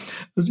design.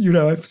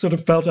 I sort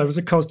of felt I was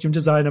a costume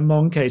designer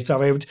monkey. So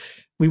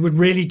we would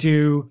really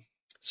do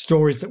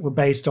stories that were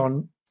based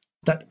on,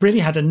 that really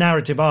had a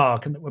narrative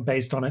arc and that were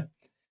based on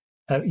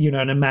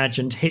an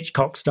imagined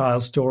Hitchcock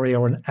style story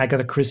or an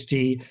Agatha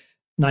Christie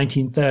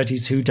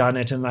 1930s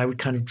whodunit. And I would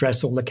kind of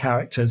dress all the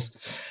characters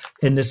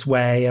in this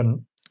way.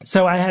 And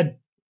so I had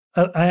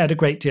a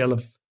great deal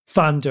of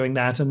fun doing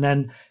that. And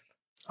then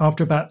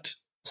after about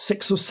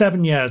 6 or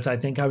 7 years, I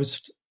think, I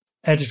was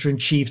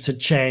editor-in-chiefs had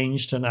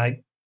changed, and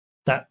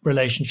that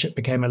relationship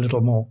became a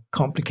little more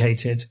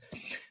complicated.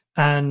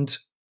 And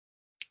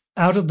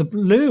out of the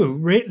blue,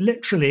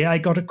 literally, I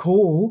got a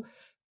call,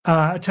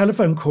 a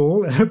telephone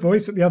call, and a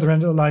voice at the other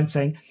end of the line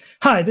saying,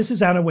 "Hi, this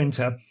is Anna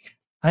Wintour.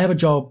 I have a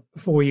job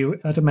for you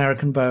at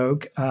American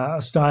Vogue.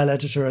 A style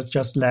editor has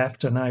just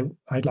left, and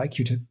I'd like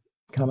you to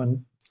come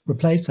and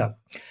replace her."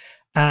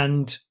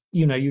 And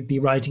you'd be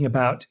writing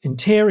about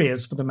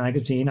interiors for the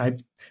magazine.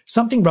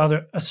 Something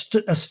rather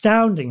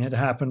astounding had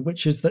happened,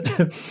 which is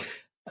that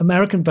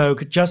American Vogue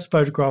had just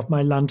photographed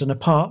my London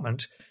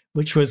apartment,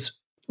 which was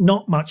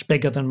not much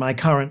bigger than my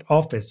current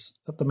office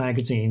at the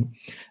magazine,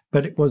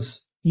 but it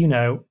was,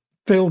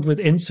 filled with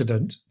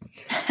incident.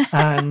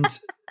 And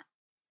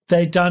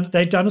they'd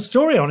done a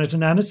story on it.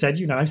 And Anna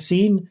said, I've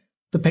seen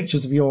the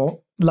pictures of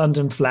your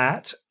London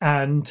flat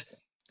and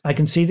I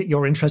can see that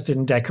you're interested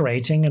in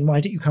decorating. And why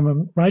don't you come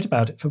and write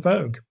about it for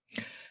Vogue?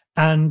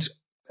 And,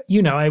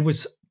 I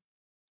was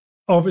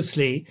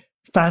obviously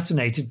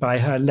fascinated by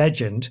her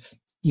legend.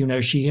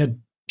 She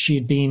had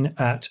been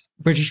at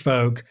British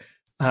Vogue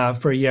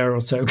for a year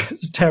or so,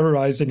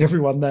 terrorizing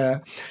everyone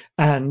there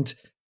and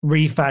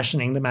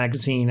refashioning the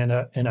magazine in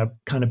a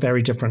kind of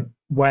very different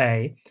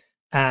way.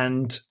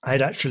 And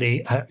I'd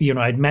actually,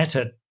 I'd met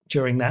her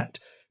during that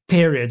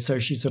period, so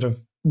she sort of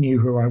knew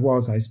who I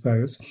was, I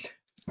suppose.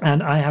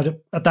 And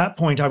at that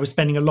point, I was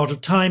spending a lot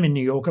of time in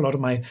New York. A lot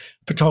of my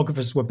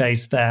photographers were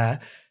based there.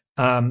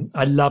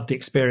 I loved the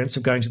experience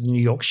of going to the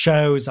New York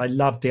shows. I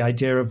loved the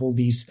idea of all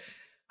these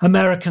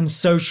American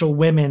social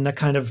women, the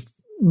kind of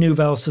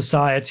Nouvelle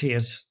Society,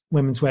 as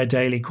Women's Wear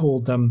Daily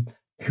called them,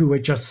 who were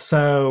just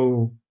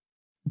so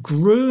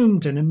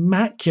groomed and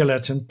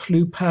immaculate and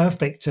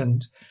pluperfect.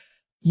 And,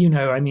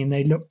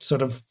 they looked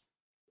sort of,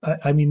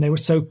 they were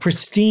so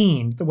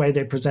pristine, the way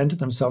they presented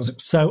themselves. It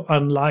was so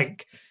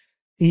unlike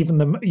even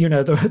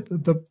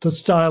the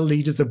style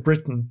leaders of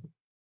Britain,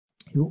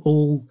 who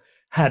all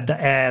had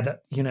the air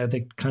that,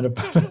 they kind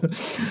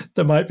of,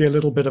 there might be a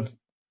little bit of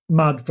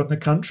mud from the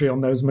country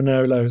on those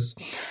Manolos.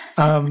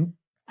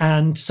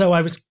 And so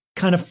I was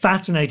kind of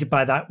fascinated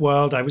by that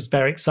world. I was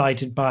very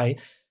excited by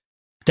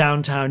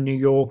downtown New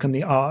York and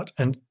the art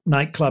and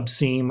nightclub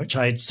scene, which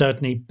I had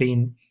certainly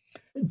been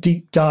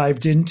deep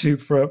dived into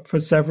for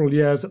several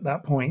years at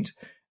that point.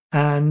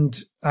 And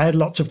I had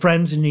lots of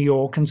friends in New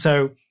York. And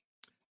so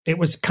it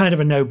was kind of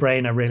a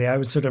no-brainer, really. I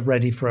was sort of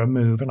ready for a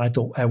move. And I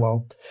thought,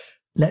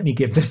 let me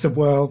give this a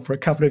whirl for a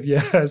couple of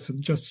years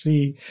and just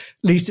see,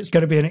 at least it's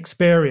going to be an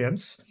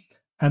experience.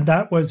 And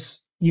that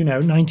was,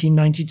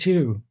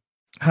 1992.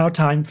 How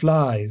time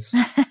flies.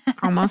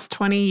 Almost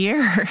 20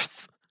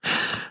 years.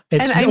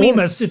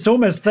 It's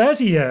almost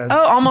 30 years.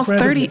 Oh, almost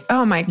Incredibly. 30.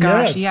 Oh my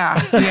gosh.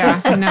 Yes.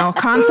 Yeah. No,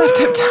 concept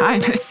of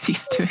time has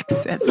ceased to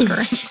exist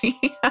currently.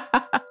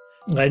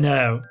 I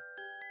know.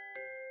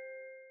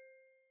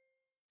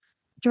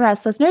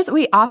 Dress listeners,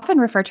 we often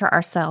refer to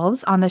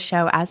ourselves on the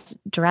show as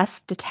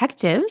dress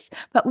detectives.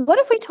 But what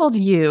if we told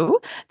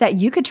you that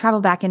you could travel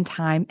back in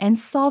time and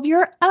solve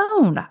your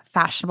own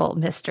fashionable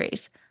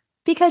mysteries?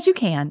 Because you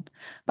can,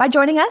 by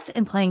joining us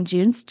in playing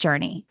June's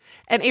Journey.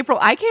 And April,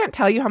 I can't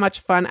tell you how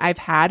much fun I've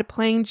had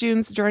playing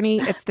June's Journey.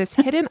 It's this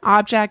hidden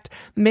object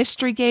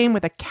mystery game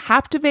with a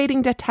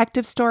captivating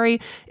detective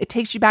story. It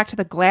takes you back to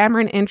the glamour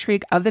and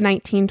intrigue of the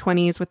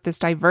 1920s with this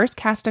diverse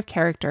cast of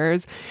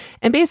characters.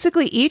 And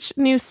basically, each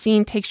new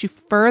scene takes you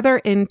further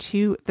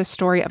into the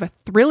story of a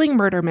thrilling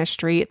murder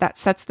mystery that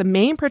sets the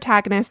main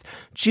protagonist,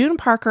 June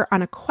Parker,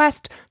 on a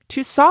quest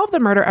to solve the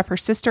murder of her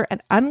sister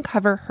and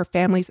uncover her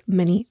family's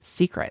many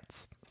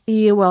secrets.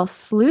 You will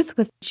sleuth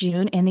with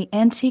June in the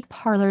antique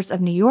parlors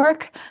of New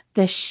York,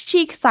 the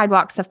chic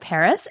sidewalks of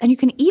Paris, and you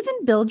can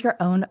even build your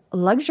own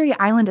luxury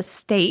island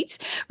estate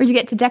where you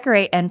get to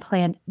decorate and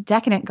plan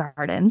decadent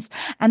gardens.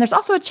 And there's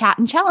also a chat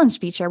and challenge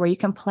feature where you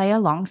can play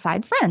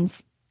alongside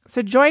friends.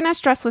 So join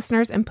us, dress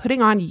listeners, in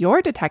putting on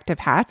your detective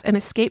hats and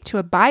escape to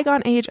a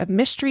bygone age of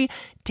mystery,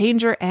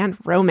 danger, and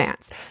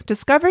romance.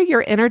 Discover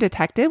your inner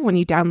detective when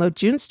you download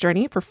June's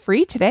Journey for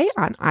free today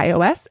on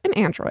iOS and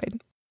Android.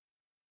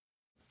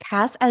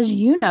 Cass, as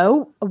you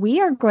know,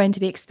 we are going to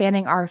be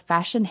expanding our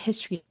fashion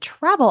history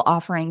travel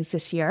offerings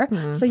this year.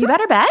 Mm-hmm. So you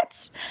better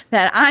bet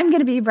that I'm going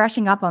to be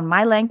brushing up on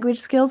my language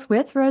skills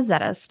with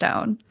Rosetta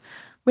Stone.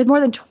 With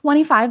more than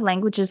 25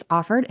 languages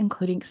offered,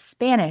 including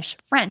Spanish,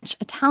 French,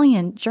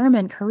 Italian,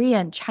 German,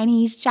 Korean,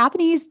 Chinese,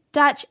 Japanese,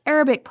 Dutch,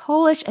 Arabic,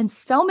 Polish, and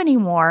so many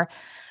more,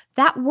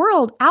 that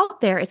world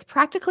out there is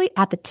practically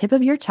at the tip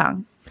of your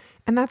tongue.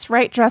 And that's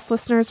right, dress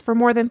listeners. For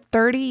more than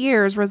 30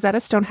 years,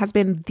 Rosetta Stone has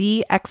been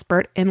the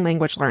expert in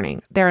language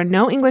learning. There are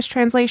no English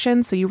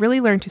translations, so you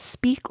really learn to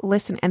speak,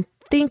 listen, and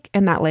think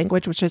in that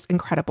language, which is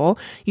incredible.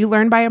 You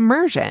learn by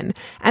immersion,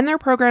 and their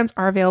programs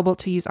are available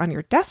to use on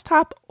your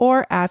desktop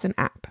or as an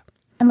app.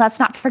 And let's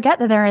not forget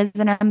that there is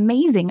an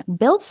amazing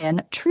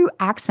built-in true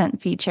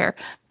accent feature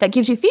that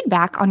gives you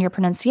feedback on your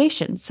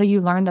pronunciation, so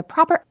you learn the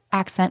proper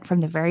accent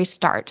from the very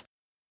start.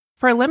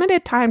 For a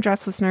limited time,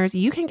 dress listeners,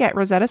 you can get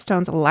Rosetta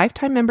Stone's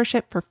lifetime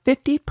membership for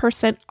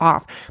 50%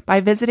 off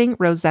by visiting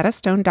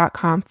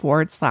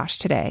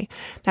rosettastone.com/today.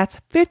 That's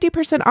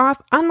 50%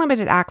 off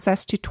unlimited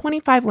access to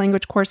 25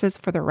 language courses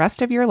for the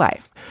rest of your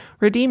life.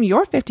 Redeem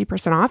your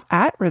 50% off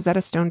at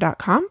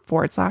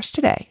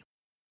rosettastone.com/today.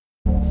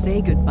 Say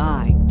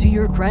goodbye to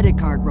your credit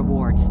card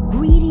rewards.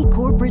 Greedy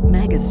corporate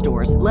mega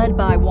stores, led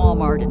by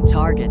Walmart and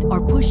Target,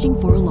 are pushing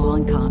for a law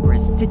in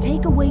Congress to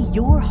take away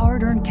your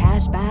hard-earned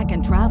cash back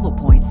and travel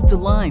points to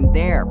line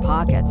their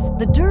pockets.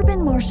 The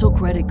Durbin-Marshall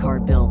credit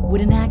card bill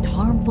would enact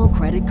harmful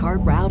credit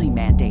card routing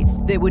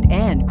mandates that would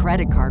end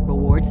credit card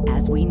rewards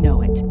as we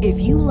know it. If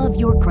you love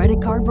your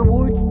credit card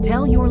rewards,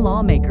 tell your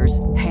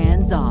lawmakers,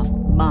 hands off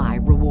my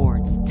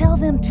rewards. Tell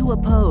them to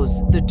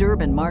oppose the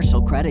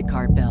Durbin-Marshall credit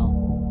card bill.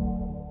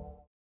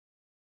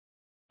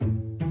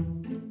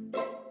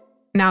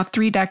 Now,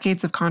 3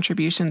 decades of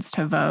contributions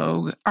to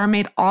Vogue are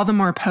made all the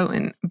more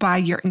potent by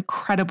your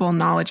incredible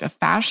knowledge of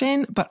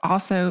fashion, but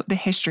also the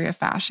history of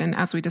fashion,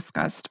 as we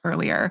discussed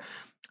earlier.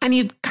 And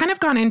you've kind of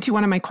gone into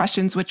one of my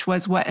questions, which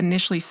was what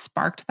initially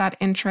sparked that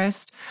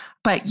interest.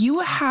 But you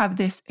have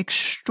this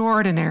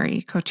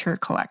extraordinary couture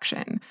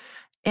collection.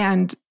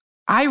 And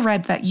I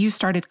read that you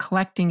started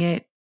collecting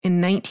it in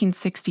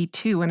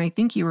 1962, and I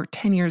think you were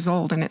 10 years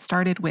old, and it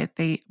started with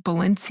a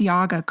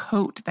Balenciaga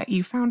coat that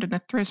you found in a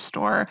thrift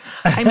store.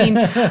 I mean,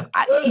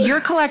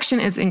 your collection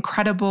is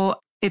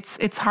incredible.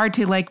 It's hard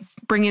to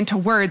bring into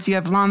words. You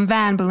have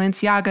Lanvin,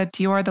 Balenciaga,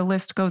 Dior, the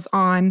list goes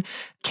on.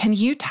 Can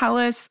you tell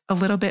us a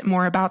little bit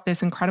more about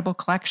this incredible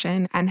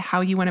collection and how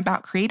you went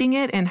about creating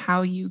it and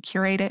how you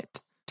curate it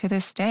to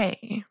this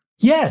day?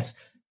 Yes.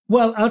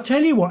 Well, I'll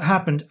tell you what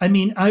happened. I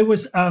mean, I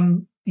was,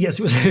 yes,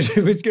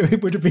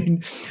 it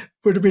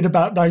would have been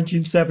about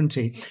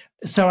 1970.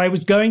 So I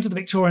was going to the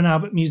Victoria and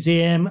Albert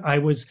Museum. I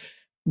was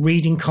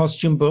reading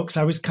costume books.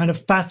 I was kind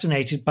of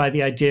fascinated by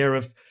the idea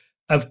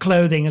of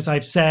clothing, as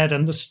I've said,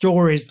 and the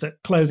stories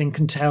that clothing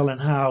can tell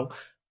and how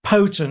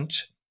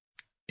potent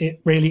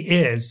it really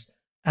is.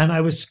 And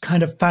I was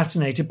kind of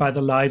fascinated by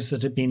the lives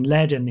that had been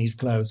led in these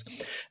clothes.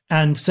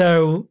 And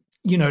so,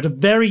 at a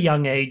very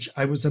young age,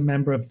 I was a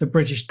member of the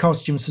British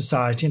Costume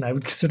Society, and I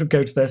would sort of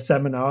go to their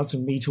seminars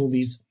and meet all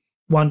these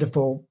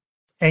wonderful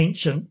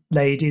ancient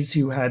ladies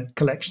who had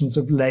collections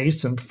of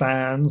lace and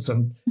fans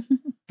and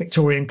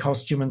Victorian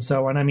costume and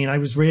so on. I mean, I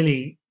was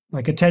really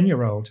like a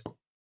 10-year-old.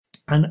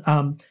 And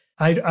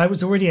I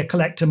was already a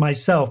collector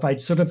myself.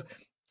 I'd sort of,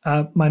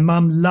 my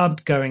mum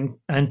loved going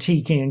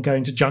antiquing and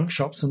going to junk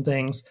shops and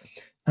things.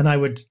 And I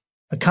would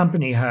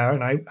accompany her,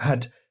 and I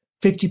had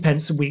 50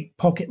 pence a week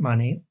pocket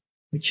money,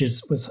 which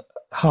was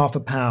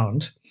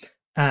 £0.50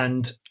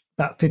 and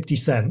about 50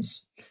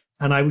 cents.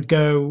 And I would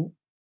go,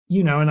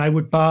 and I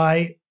would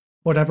buy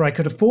whatever I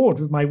could afford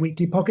with my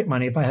weekly pocket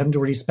money if I hadn't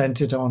already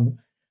spent it on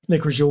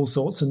licorice all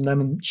sorts and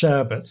lemon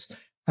sherbets.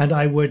 And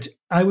I would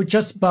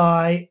just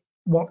buy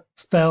what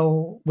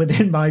fell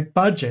within my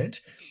budget.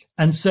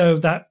 And so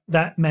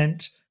that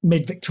meant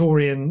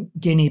mid-Victorian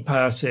guinea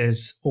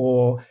purses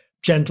or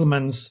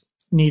gentlemen's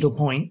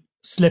needlepoint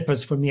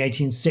slippers from the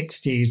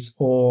 1860s,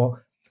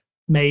 or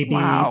maybe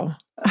a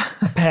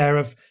pair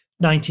of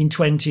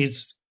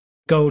 1920s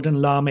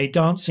golden lame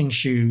dancing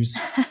shoes.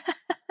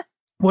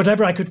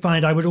 Whatever I could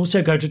find. I would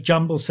also go to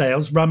jumble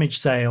sales, rummage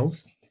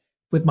sales,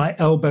 with my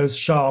elbows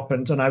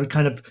sharpened, and I would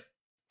kind of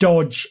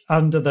dodge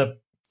under the,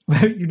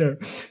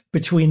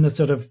 between the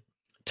sort of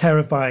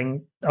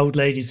terrifying old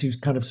ladies who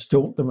kind of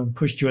stalked them and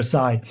pushed you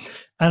aside.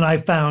 And I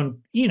found,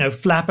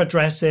 flapper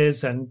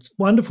dresses and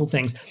wonderful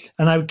things.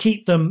 And I would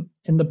keep them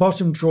in the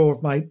bottom drawer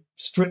of my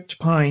stripped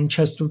pine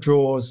chest of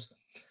drawers.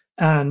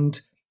 And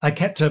I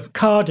kept a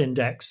card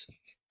index.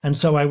 And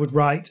so I would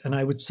write and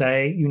I would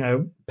say,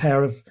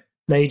 pair of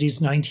ladies'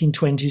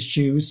 1920s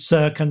shoes,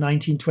 circa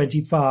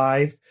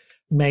 1925,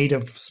 made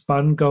of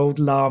spun gold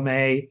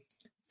lame,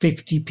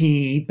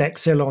 50p,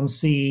 Bexhill on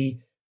Sea,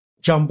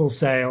 jumble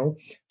sale,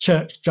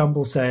 church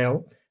jumble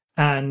sale.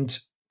 And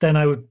then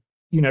I would,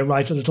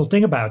 write a little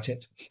thing about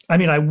it. I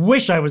mean, I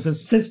wish I was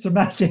as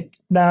systematic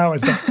now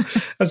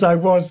as I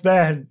was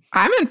then.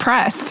 I'm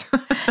impressed.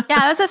 Yeah,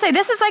 I was going to say,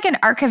 this is like an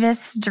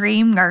archivist's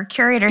dream or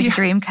curator's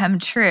dream come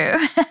true.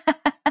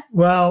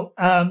 Well,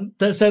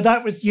 so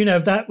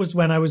that was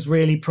when I was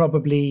really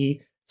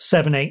probably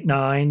 7, 8,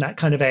 9, that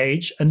kind of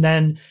age. And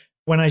then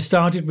when I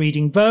started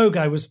reading Vogue,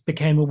 I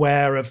became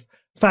aware of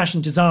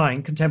fashion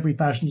design, contemporary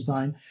fashion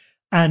design,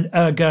 and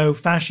ergo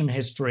fashion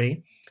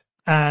history.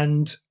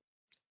 And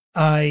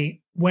I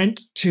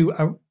went to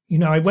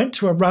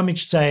a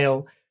rummage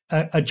sale,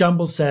 a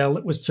jumble sale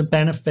that was to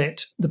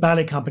benefit the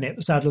ballet company at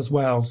the Sadler's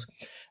Wells.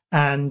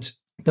 And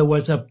there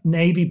was a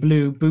navy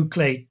blue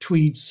boucle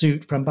tweed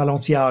suit from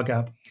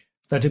Balenciaga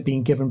that had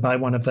been given by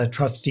one of their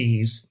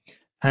trustees.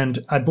 And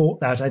I bought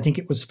that. I think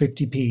it was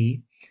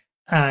 50p.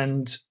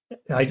 And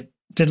I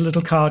did a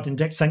little card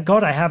index. Thank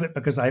God I have it,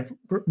 because I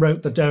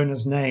wrote the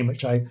donor's name,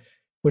 which I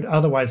would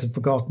otherwise have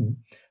forgotten.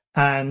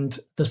 And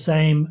the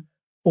same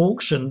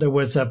auction, there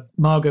was a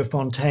Margot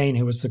Fontaine,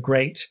 who was the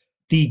great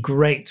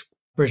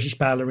British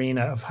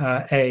ballerina of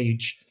her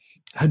age,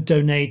 had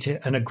donated,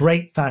 and a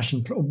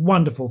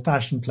wonderful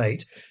fashion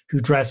plate, who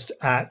dressed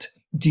at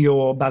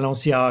Dior,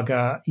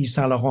 Balenciaga, Yves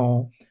Saint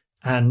Laurent,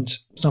 and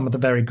some of the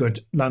very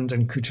good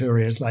London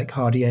couturiers like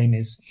Hardy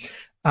Amies.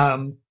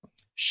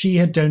 She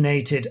had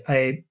donated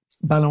a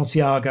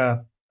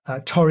Balenciaga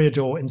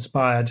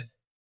Toreador-inspired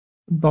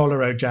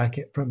bolero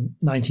jacket from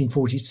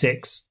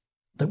 1946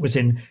 that was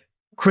in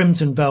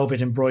crimson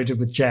velvet embroidered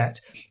with jet.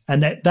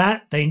 And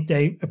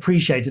they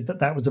appreciated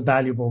that was a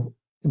valuable,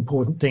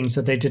 important thing.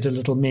 So they did a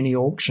little mini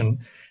auction,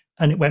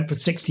 and it went for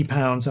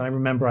 £60. And I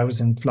remember I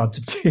was in floods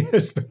of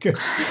tears because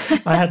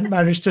I hadn't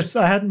managed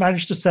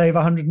to save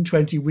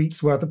 120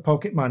 weeks worth of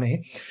pocket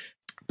money.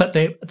 But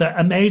the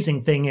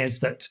amazing thing is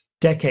that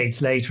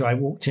decades later, I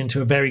walked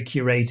into a very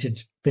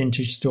curated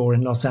vintage store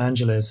in Los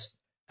Angeles,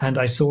 and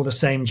I saw the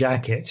same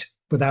jacket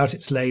without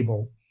its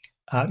label.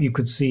 You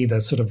could see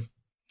the sort of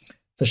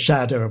the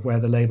shadow of where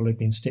the label had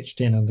been stitched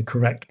in and the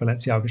correct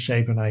Balenciaga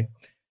shape. And I,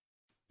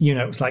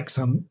 it was like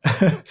some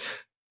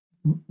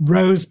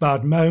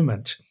rosebud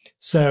moment.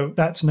 So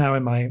that's now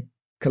in my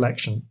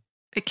collection.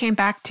 It came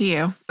back to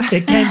you.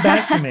 It came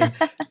back to me.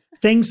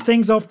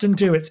 Things often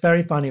do. It's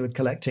very funny with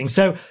collecting.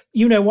 So,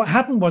 what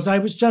happened was I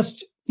was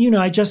just,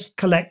 I just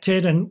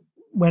collected, and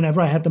whenever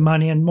I had the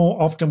money, and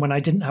more often when I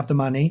didn't have the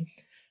money,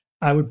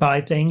 I would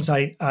buy things.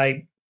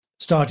 I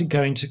started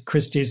going to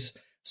Christie's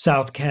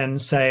South Ken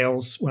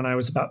sales when I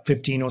was about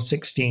 15 or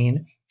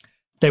 16.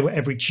 They were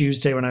every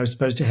Tuesday when I was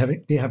supposed to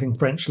be having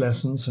French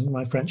lessons, and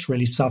my French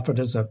really suffered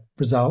as a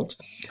result.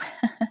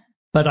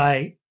 But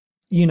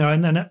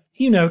and then,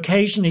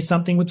 occasionally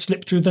something would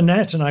slip through the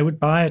net and I would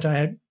buy it.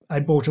 I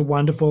bought a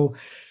wonderful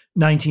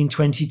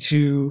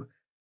 1922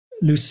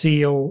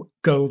 Lucille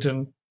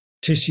golden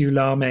tissue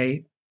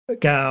lame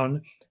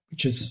gown,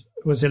 which was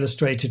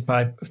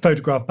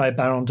photographed by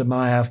Baron de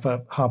Meyer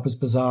for Harper's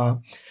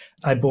Bazaar.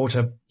 I bought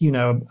a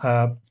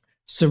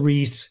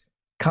cerise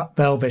cut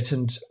velvet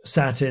and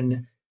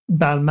satin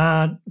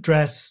Balmain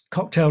dress,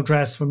 cocktail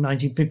dress from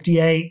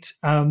 1958.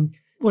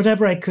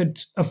 Whatever I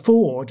could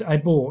afford, I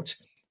bought.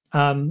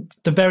 The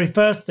very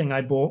first thing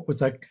I bought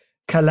was a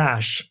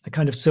calash, a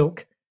kind of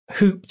silk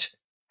hooped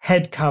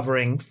head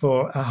covering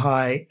for a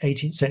high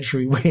 18th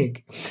century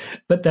wig.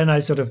 But then I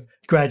sort of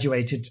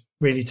graduated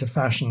really to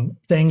fashion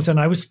things. And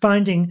I was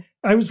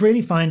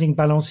really finding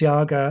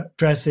Balenciaga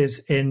dresses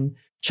in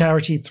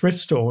charity thrift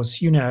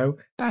stores,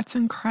 That's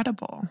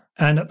incredible.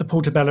 And at the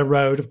Portobello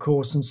Road, of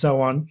course, and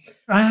so on.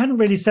 I hadn't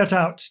really set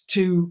out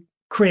to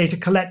create a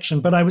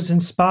collection, but I was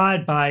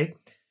inspired by,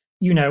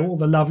 all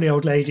the lovely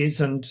old ladies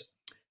and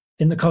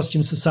in the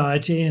Costume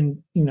Society,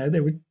 and, they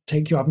would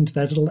take you up into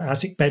their little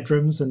attic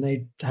bedrooms and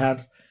they'd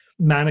have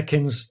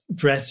mannequins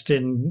dressed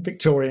in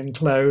Victorian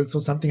clothes or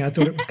something. I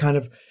thought it was kind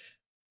of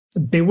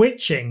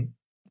bewitching.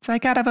 It's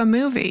like out of a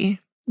movie.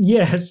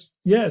 Yes,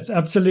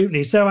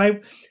 absolutely. So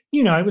I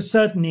was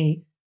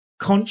certainly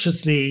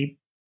consciously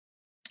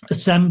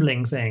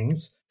assembling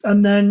things.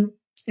 And then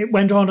it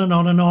went on and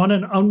on and on.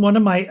 And on one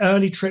of my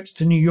early trips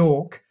to New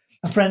York,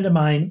 a friend of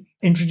mine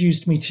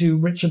introduced me to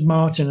Richard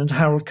Martin and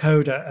Harold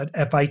Coder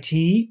at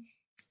FIT.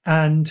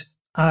 And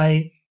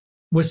I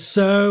was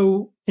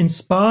so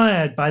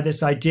inspired by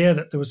this idea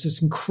that there was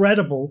this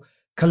incredible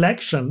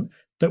collection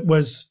that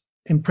was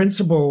in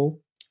principle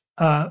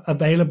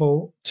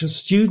available to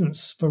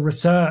students for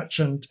research.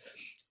 And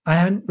I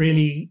hadn't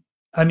really,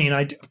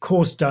 I'd of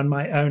course done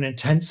my own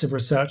intensive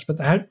research, but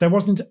there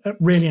wasn't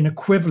really an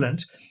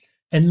equivalent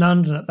in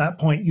London at that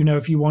point.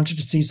 If you wanted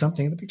to see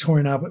something at the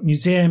Victoria and Albert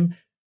Museum,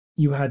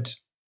 you had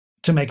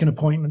to make an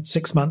appointment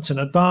 6 months in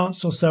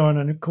advance or so on.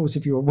 And of course,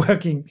 if you were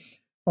working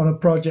on a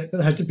project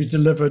that had to be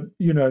delivered,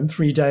 in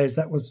 3 days,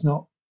 that was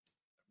not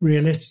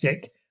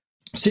realistic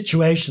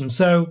situation.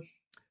 So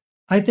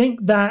I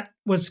think that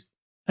was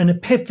an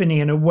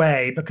epiphany in a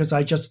way, because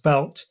I just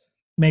felt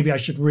maybe I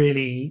should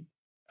really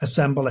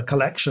assemble a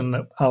collection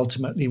that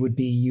ultimately would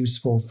be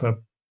useful for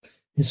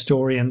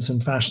historians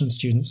and fashion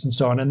students and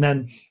so on. And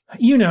then,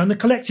 and the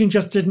collecting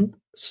just didn't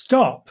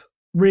stop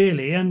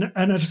really. And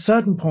at a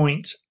certain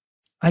point,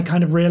 I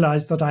kind of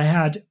realized that I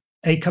had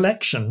a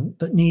collection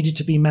that needed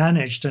to be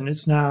managed. And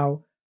it's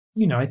now,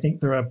 I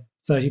think there are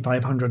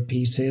 3,500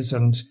 pieces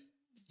and,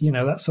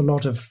 that's a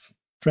lot of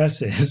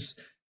dresses.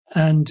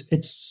 And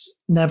it's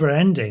never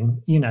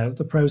ending,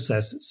 the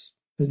process.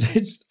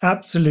 It's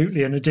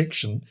absolutely an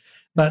addiction.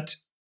 But,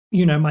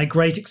 my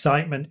great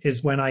excitement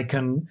is when I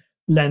can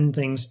lend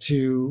things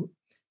to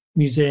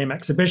museum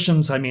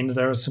exhibitions.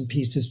 There are some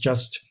pieces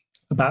just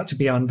about to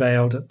be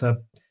unveiled at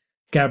the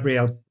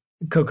Gabrielle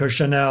Coco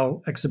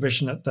Chanel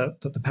exhibition at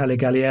the Palais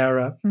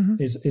Galliera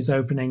is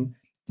opening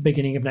the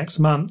beginning of next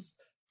month.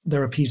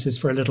 There are pieces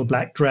for a little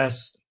black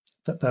dress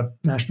that the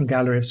National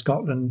Gallery of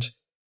Scotland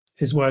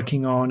is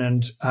working on.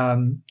 And,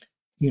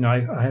 I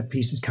have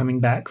pieces coming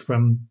back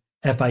from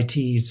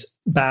FIT's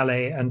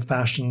ballet and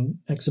fashion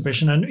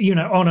exhibition, and,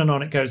 on and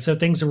on it goes. So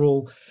things are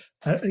all,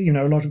 a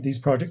lot of these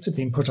projects have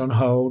been put on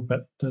hold,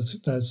 but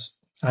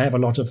I have a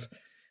lot of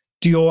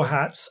Dior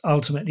hats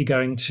ultimately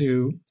going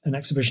to an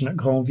exhibition at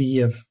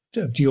Granville of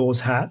Dior's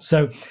hats.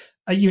 So,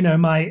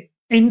 my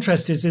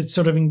interest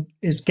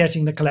is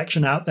getting the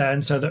collection out there,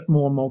 and so that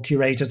more and more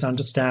curators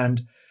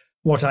understand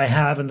what I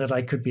have and that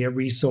I could be a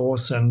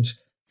resource. And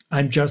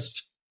I'm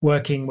just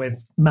working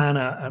with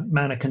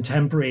Manor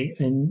Contemporary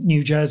in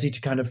New Jersey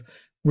to kind of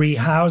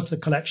rehouse the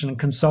collection and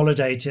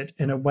consolidate it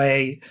in a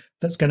way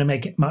that's going to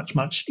make it much,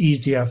 much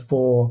easier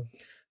for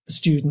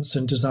students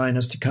and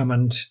designers to come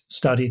and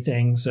study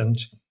things. And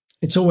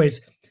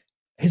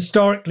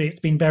historically, it's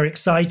been very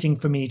exciting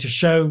for me to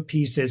show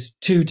pieces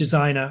to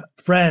designer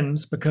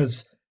friends,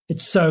 because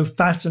it's so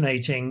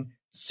fascinating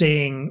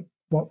seeing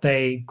what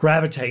they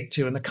gravitate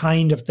to and the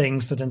kind of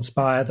things that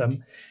inspire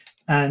them.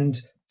 And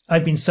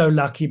I've been so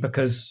lucky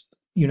because,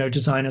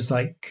 designers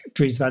like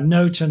Dries Van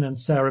Noten and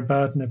Sarah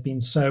Burton have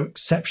been so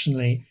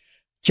exceptionally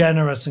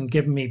generous and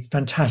given me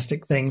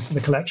fantastic things for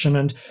the collection.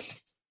 And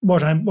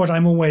what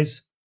I'm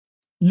always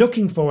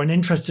looking for and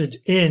interested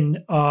in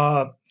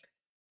are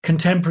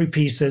contemporary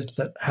pieces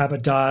that have a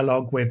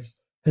dialogue with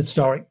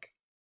historic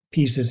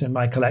pieces in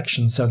my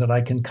collection so that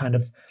I can kind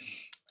of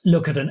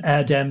look at an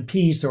Erdem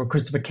piece or a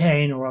Christopher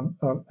Kane or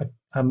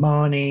a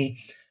Marnie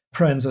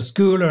Proenza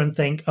Schooler and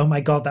think, oh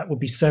my God, that would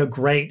be so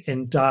great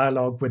in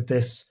dialogue with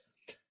this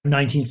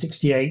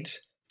 1968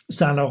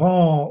 Saint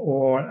Laurent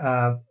or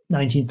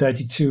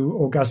 1932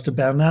 Auguste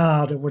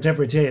Bernard or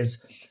whatever it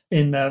is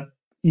in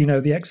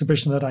the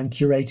exhibition that I'm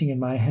curating in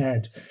my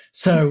head.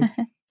 So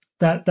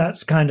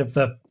that's kind of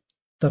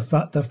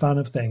the fun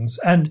of things.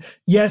 And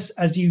yes,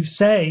 as you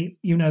say,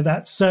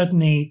 that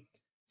certainly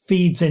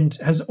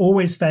has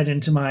always fed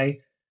into my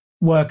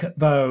work at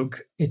Vogue.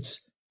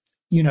 It's,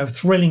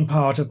 thrilling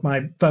part of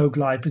my Vogue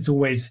life is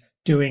always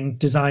doing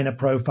designer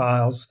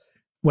profiles,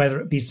 whether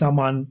it be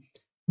someone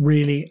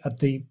really at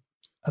the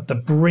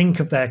brink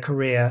of their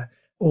career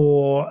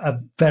or a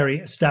very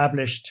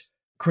established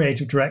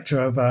creative director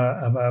of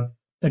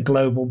a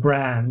global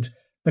brand,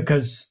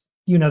 because,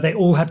 they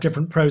all have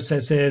different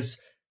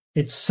processes.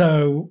 It's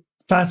so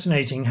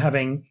fascinating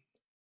having,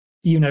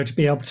 to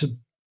be able to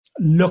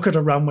look at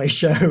a runway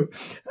show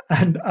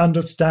and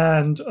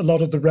understand a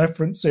lot of the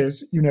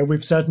references.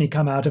 We've certainly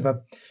come out of a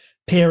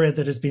period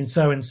that has been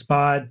so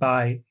inspired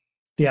by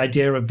the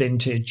idea of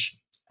vintage.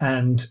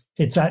 And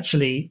it's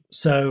actually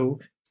so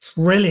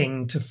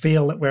thrilling to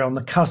feel that we're on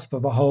the cusp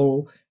of a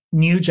whole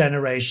new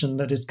generation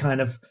that is kind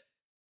of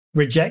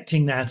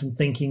rejecting that and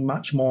thinking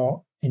much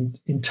more in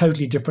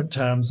totally different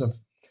terms of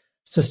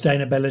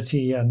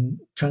sustainability and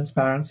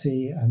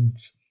transparency and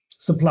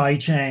supply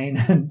chain,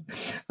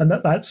 and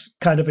that's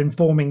kind of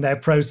informing their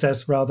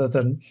process rather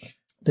than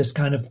this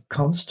kind of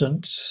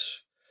constant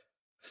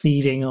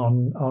feeding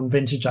on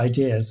vintage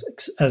ideas,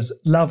 as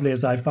lovely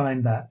as I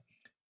find that.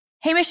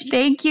 Hamish,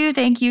 thank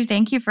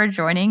you for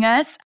joining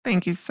us.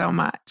 Thank you so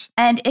much.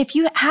 And if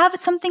you have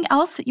something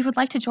else that you would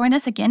like to join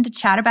us again to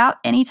chat about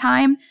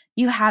anytime,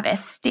 you have a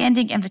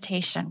standing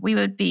invitation. We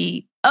would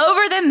be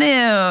over the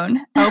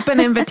moon. Open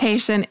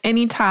invitation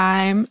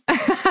anytime.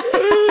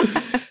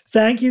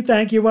 Thank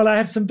you. Well, I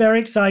have some very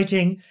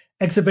exciting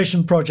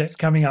exhibition projects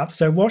coming up.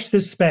 So watch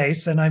this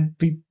space, and I'd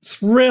be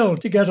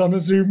thrilled to get on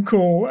a Zoom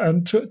call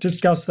and to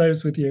discuss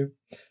those with you.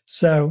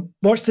 So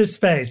watch this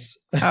space.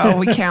 Oh,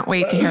 we can't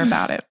wait to hear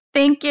about it.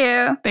 Thank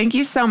you. Thank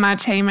you so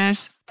much,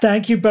 Hamish.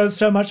 Thank you both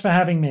so much for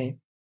having me.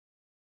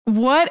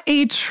 What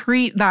a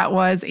treat that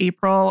was,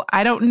 April.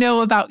 I don't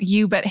know about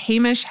you, but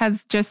Hamish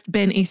has just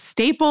been a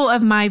staple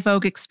of my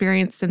Vogue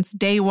experience since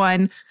day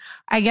one.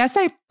 I guess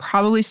I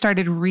probably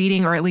started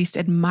reading or at least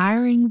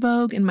admiring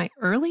Vogue in my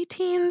early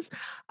teens,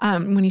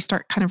 when you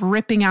start kind of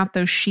ripping out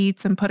those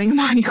sheets and putting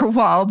them on your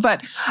wall.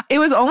 But it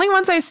was only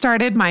once I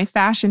started my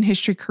fashion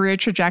history career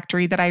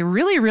trajectory that I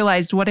really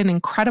realized what an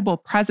incredible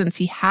presence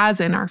he has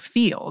in our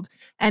field.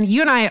 And you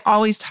and I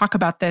always talk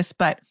about this,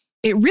 but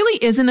it really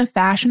isn't a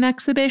fashion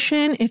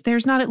exhibition if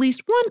there's not at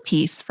least one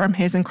piece from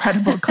his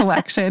incredible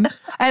collection.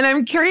 And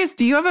I'm curious,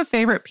 do you have a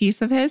favorite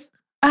piece of his?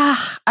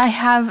 I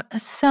have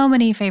so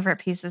many favorite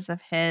pieces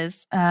of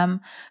his.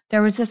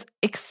 There was this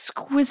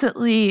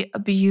exquisitely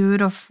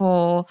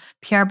beautiful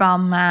Pierre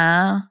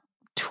Balmain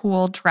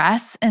tulle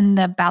dress in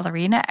the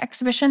ballerina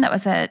exhibition that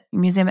was at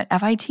museum at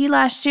FIT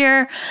last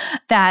year,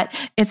 that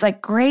it's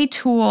like gray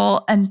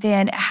tulle and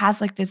then it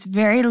has like this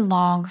very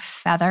long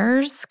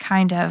feathers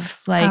kind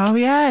of like, oh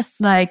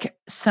yes, like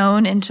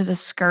sewn into the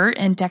skirt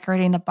and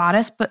decorating the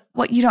bodice. But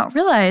what you don't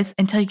realize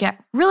until you get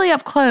really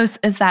up close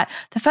is that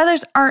the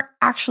feathers aren't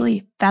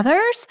actually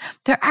feathers.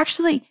 They're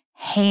actually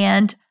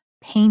hand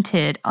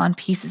painted on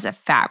pieces of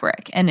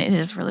fabric. And it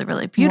is really,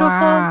 really beautiful.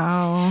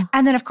 Wow.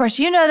 And then, of course,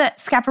 you know that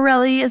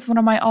Schiaparelli is one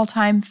of my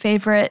all-time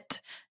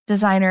favorite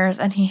designers.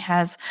 And he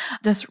has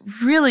this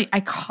really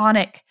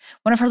iconic,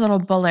 one of her little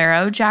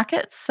bolero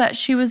jackets that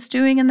she was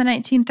doing in the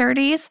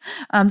 1930s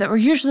that were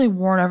usually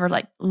worn over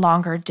like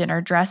longer dinner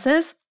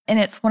dresses. And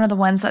it's one of the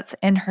ones that's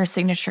in her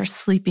signature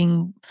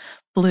sleeping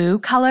blue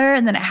color.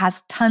 And then it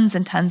has tons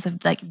and tons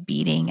of like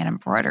beading and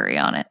embroidery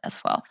on it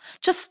as well.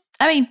 Just,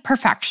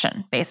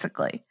 perfection,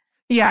 basically.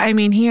 Yeah,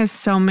 he has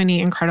so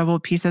many incredible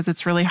pieces.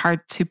 It's really hard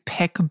to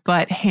pick,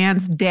 but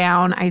hands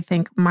down, I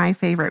think my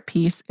favorite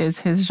piece is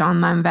his Jean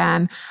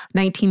Lanvin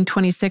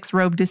 1926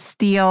 robe de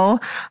style.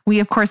 We,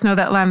 of course, know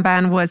that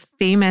Lanvin was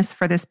famous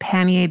for this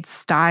pannier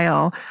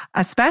style,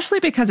 especially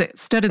because it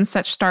stood in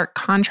such stark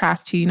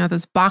contrast to,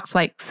 those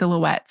box-like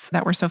silhouettes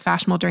that were so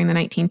fashionable during the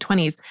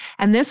 1920s.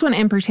 And this one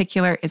in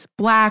particular is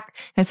black.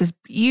 It has this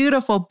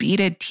beautiful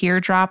beaded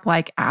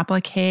teardrop-like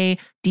applique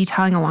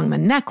detailing along the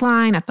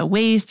neckline, at the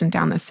waist, and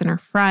down the center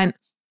front.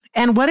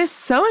 And what is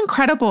so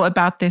incredible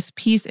about this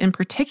piece in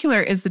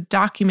particular is the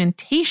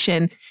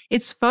documentation.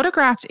 It's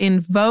photographed in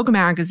Vogue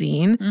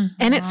magazine,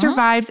 and it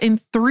survives in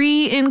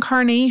 3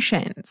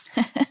 incarnations.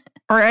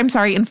 Or I'm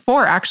sorry, in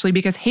 4 actually,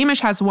 because Hamish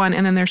has 1,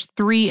 and then there's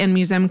 3 in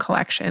museum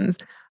collections.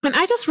 And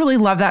I just really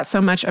love that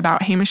so much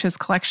about Hamish's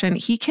collection.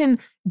 He can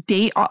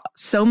date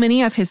so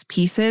many of his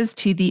pieces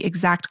to the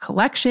exact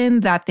collection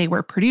that they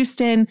were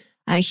produced in.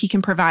 He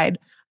can provide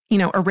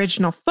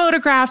original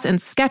photographs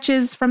and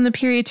sketches from the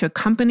period to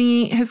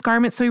accompany his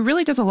garments. So he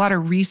really does a lot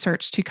of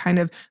research to kind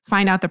of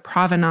find out the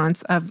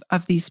provenance of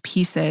these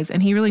pieces.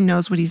 And he really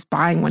knows what he's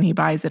buying when he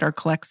buys it or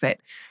collects it.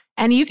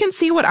 And you can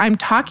see what I'm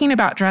talking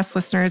about, dress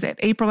listeners, that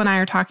April and I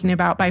are talking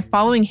about by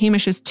following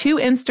Hamish's 2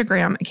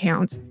 Instagram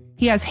accounts.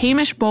 He has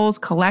Hamish Bowles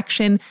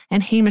Collection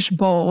and Hamish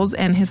Bowles,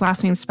 and his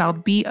last name is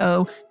spelled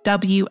Bowles,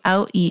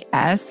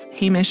 Hamish,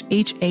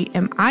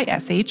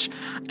 Hamish.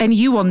 And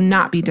you will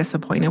not be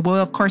disappointed. We'll,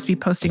 of course, be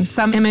posting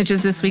some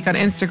images this week on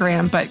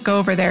Instagram, but go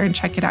over there and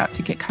check it out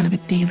to get kind of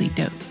a daily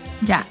dose.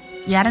 Yeah.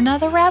 Yet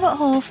another rabbit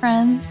hole,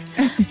 friends.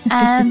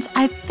 And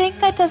I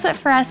think that does it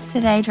for us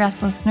today,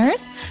 dress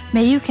listeners.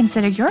 May you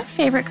consider your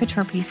favorite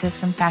couture pieces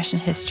from fashion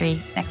history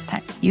next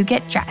time you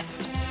get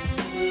dressed.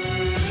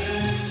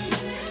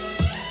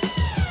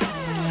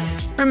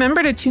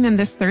 Remember to tune in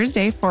this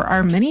Thursday for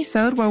our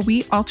mini-sode where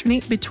we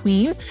alternate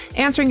between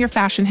answering your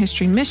fashion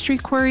history mystery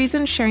queries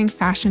and sharing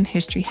fashion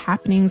history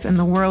happenings in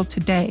the world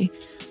today.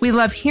 We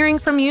love hearing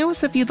from you,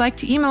 so if you'd like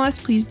to email us,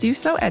 please do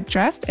so at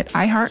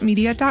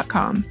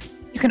dressed@iheartmedia.com.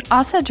 You can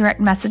also direct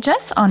message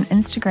us on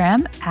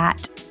Instagram at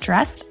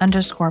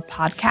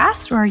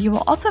dressed_podcast, where you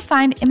will also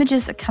find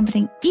images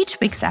accompanying each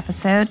week's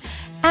episode.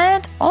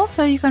 And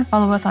also you can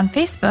follow us on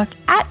Facebook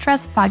at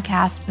Dressed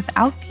Podcast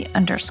without the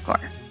underscore.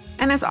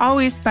 And as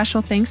always,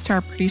 special thanks to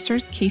our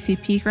producers, Casey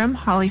Pegram,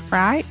 Holly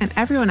Fry, and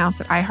everyone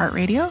else at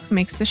iHeartRadio who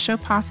makes this show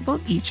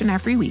possible each and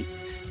every week.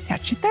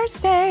 Catch you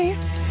Thursday.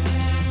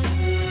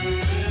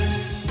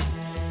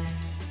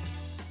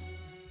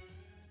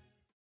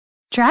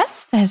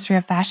 Dress, the History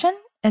of Fashion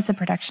is a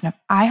production of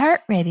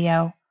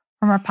iHeartRadio.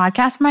 For more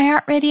podcasts from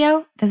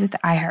iHeartRadio, visit the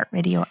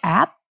iHeartRadio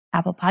app,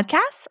 Apple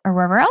Podcasts, or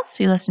wherever else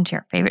you listen to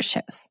your favorite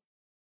shows.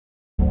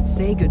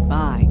 Say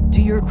goodbye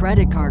to your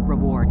credit card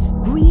rewards.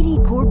 Greedy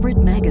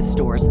corporate mega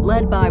stores,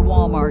 led by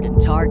Walmart and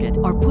Target,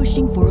 are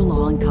pushing for a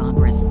law in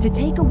Congress to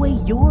take away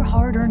your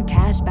hard-earned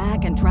cash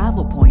back and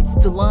travel points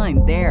to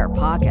line their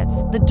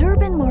pockets. The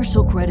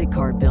Durbin-Marshall credit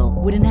card bill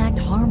would enact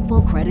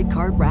harmful credit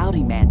card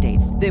routing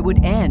mandates that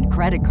would end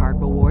credit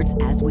card rewards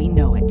as we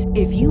know it.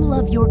 If you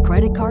love your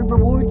credit card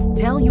rewards,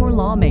 tell your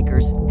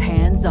lawmakers,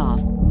 hands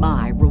off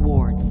my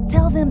rewards.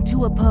 Tell them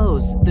to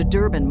oppose the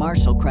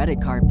Durbin-Marshall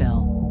credit card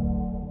bill.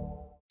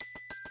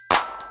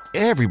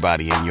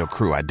 Everybody in your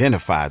crew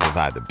identifies as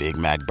either Big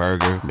Mac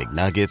Burger,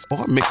 McNuggets,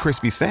 or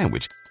McCrispy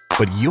Sandwich.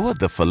 But you're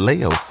the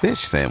Filet-O-Fish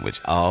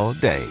Sandwich all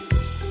day.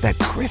 That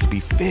crispy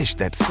fish,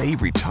 that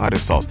savory tartar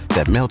sauce,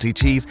 that melty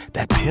cheese,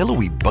 that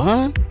pillowy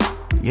bun.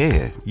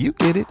 Yeah, you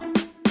get it.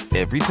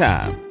 Every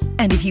time.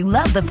 And if you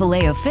love the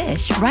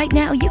Filet-O-Fish, right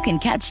now you can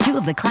catch 2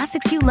 of the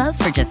classics you love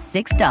for just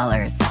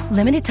 $6.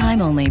 Limited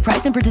time only.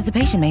 Price and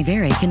participation may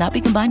vary. Cannot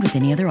be combined with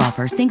any other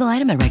offer. Single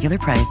item at regular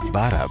price.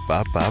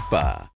 Ba-da-ba-ba-ba.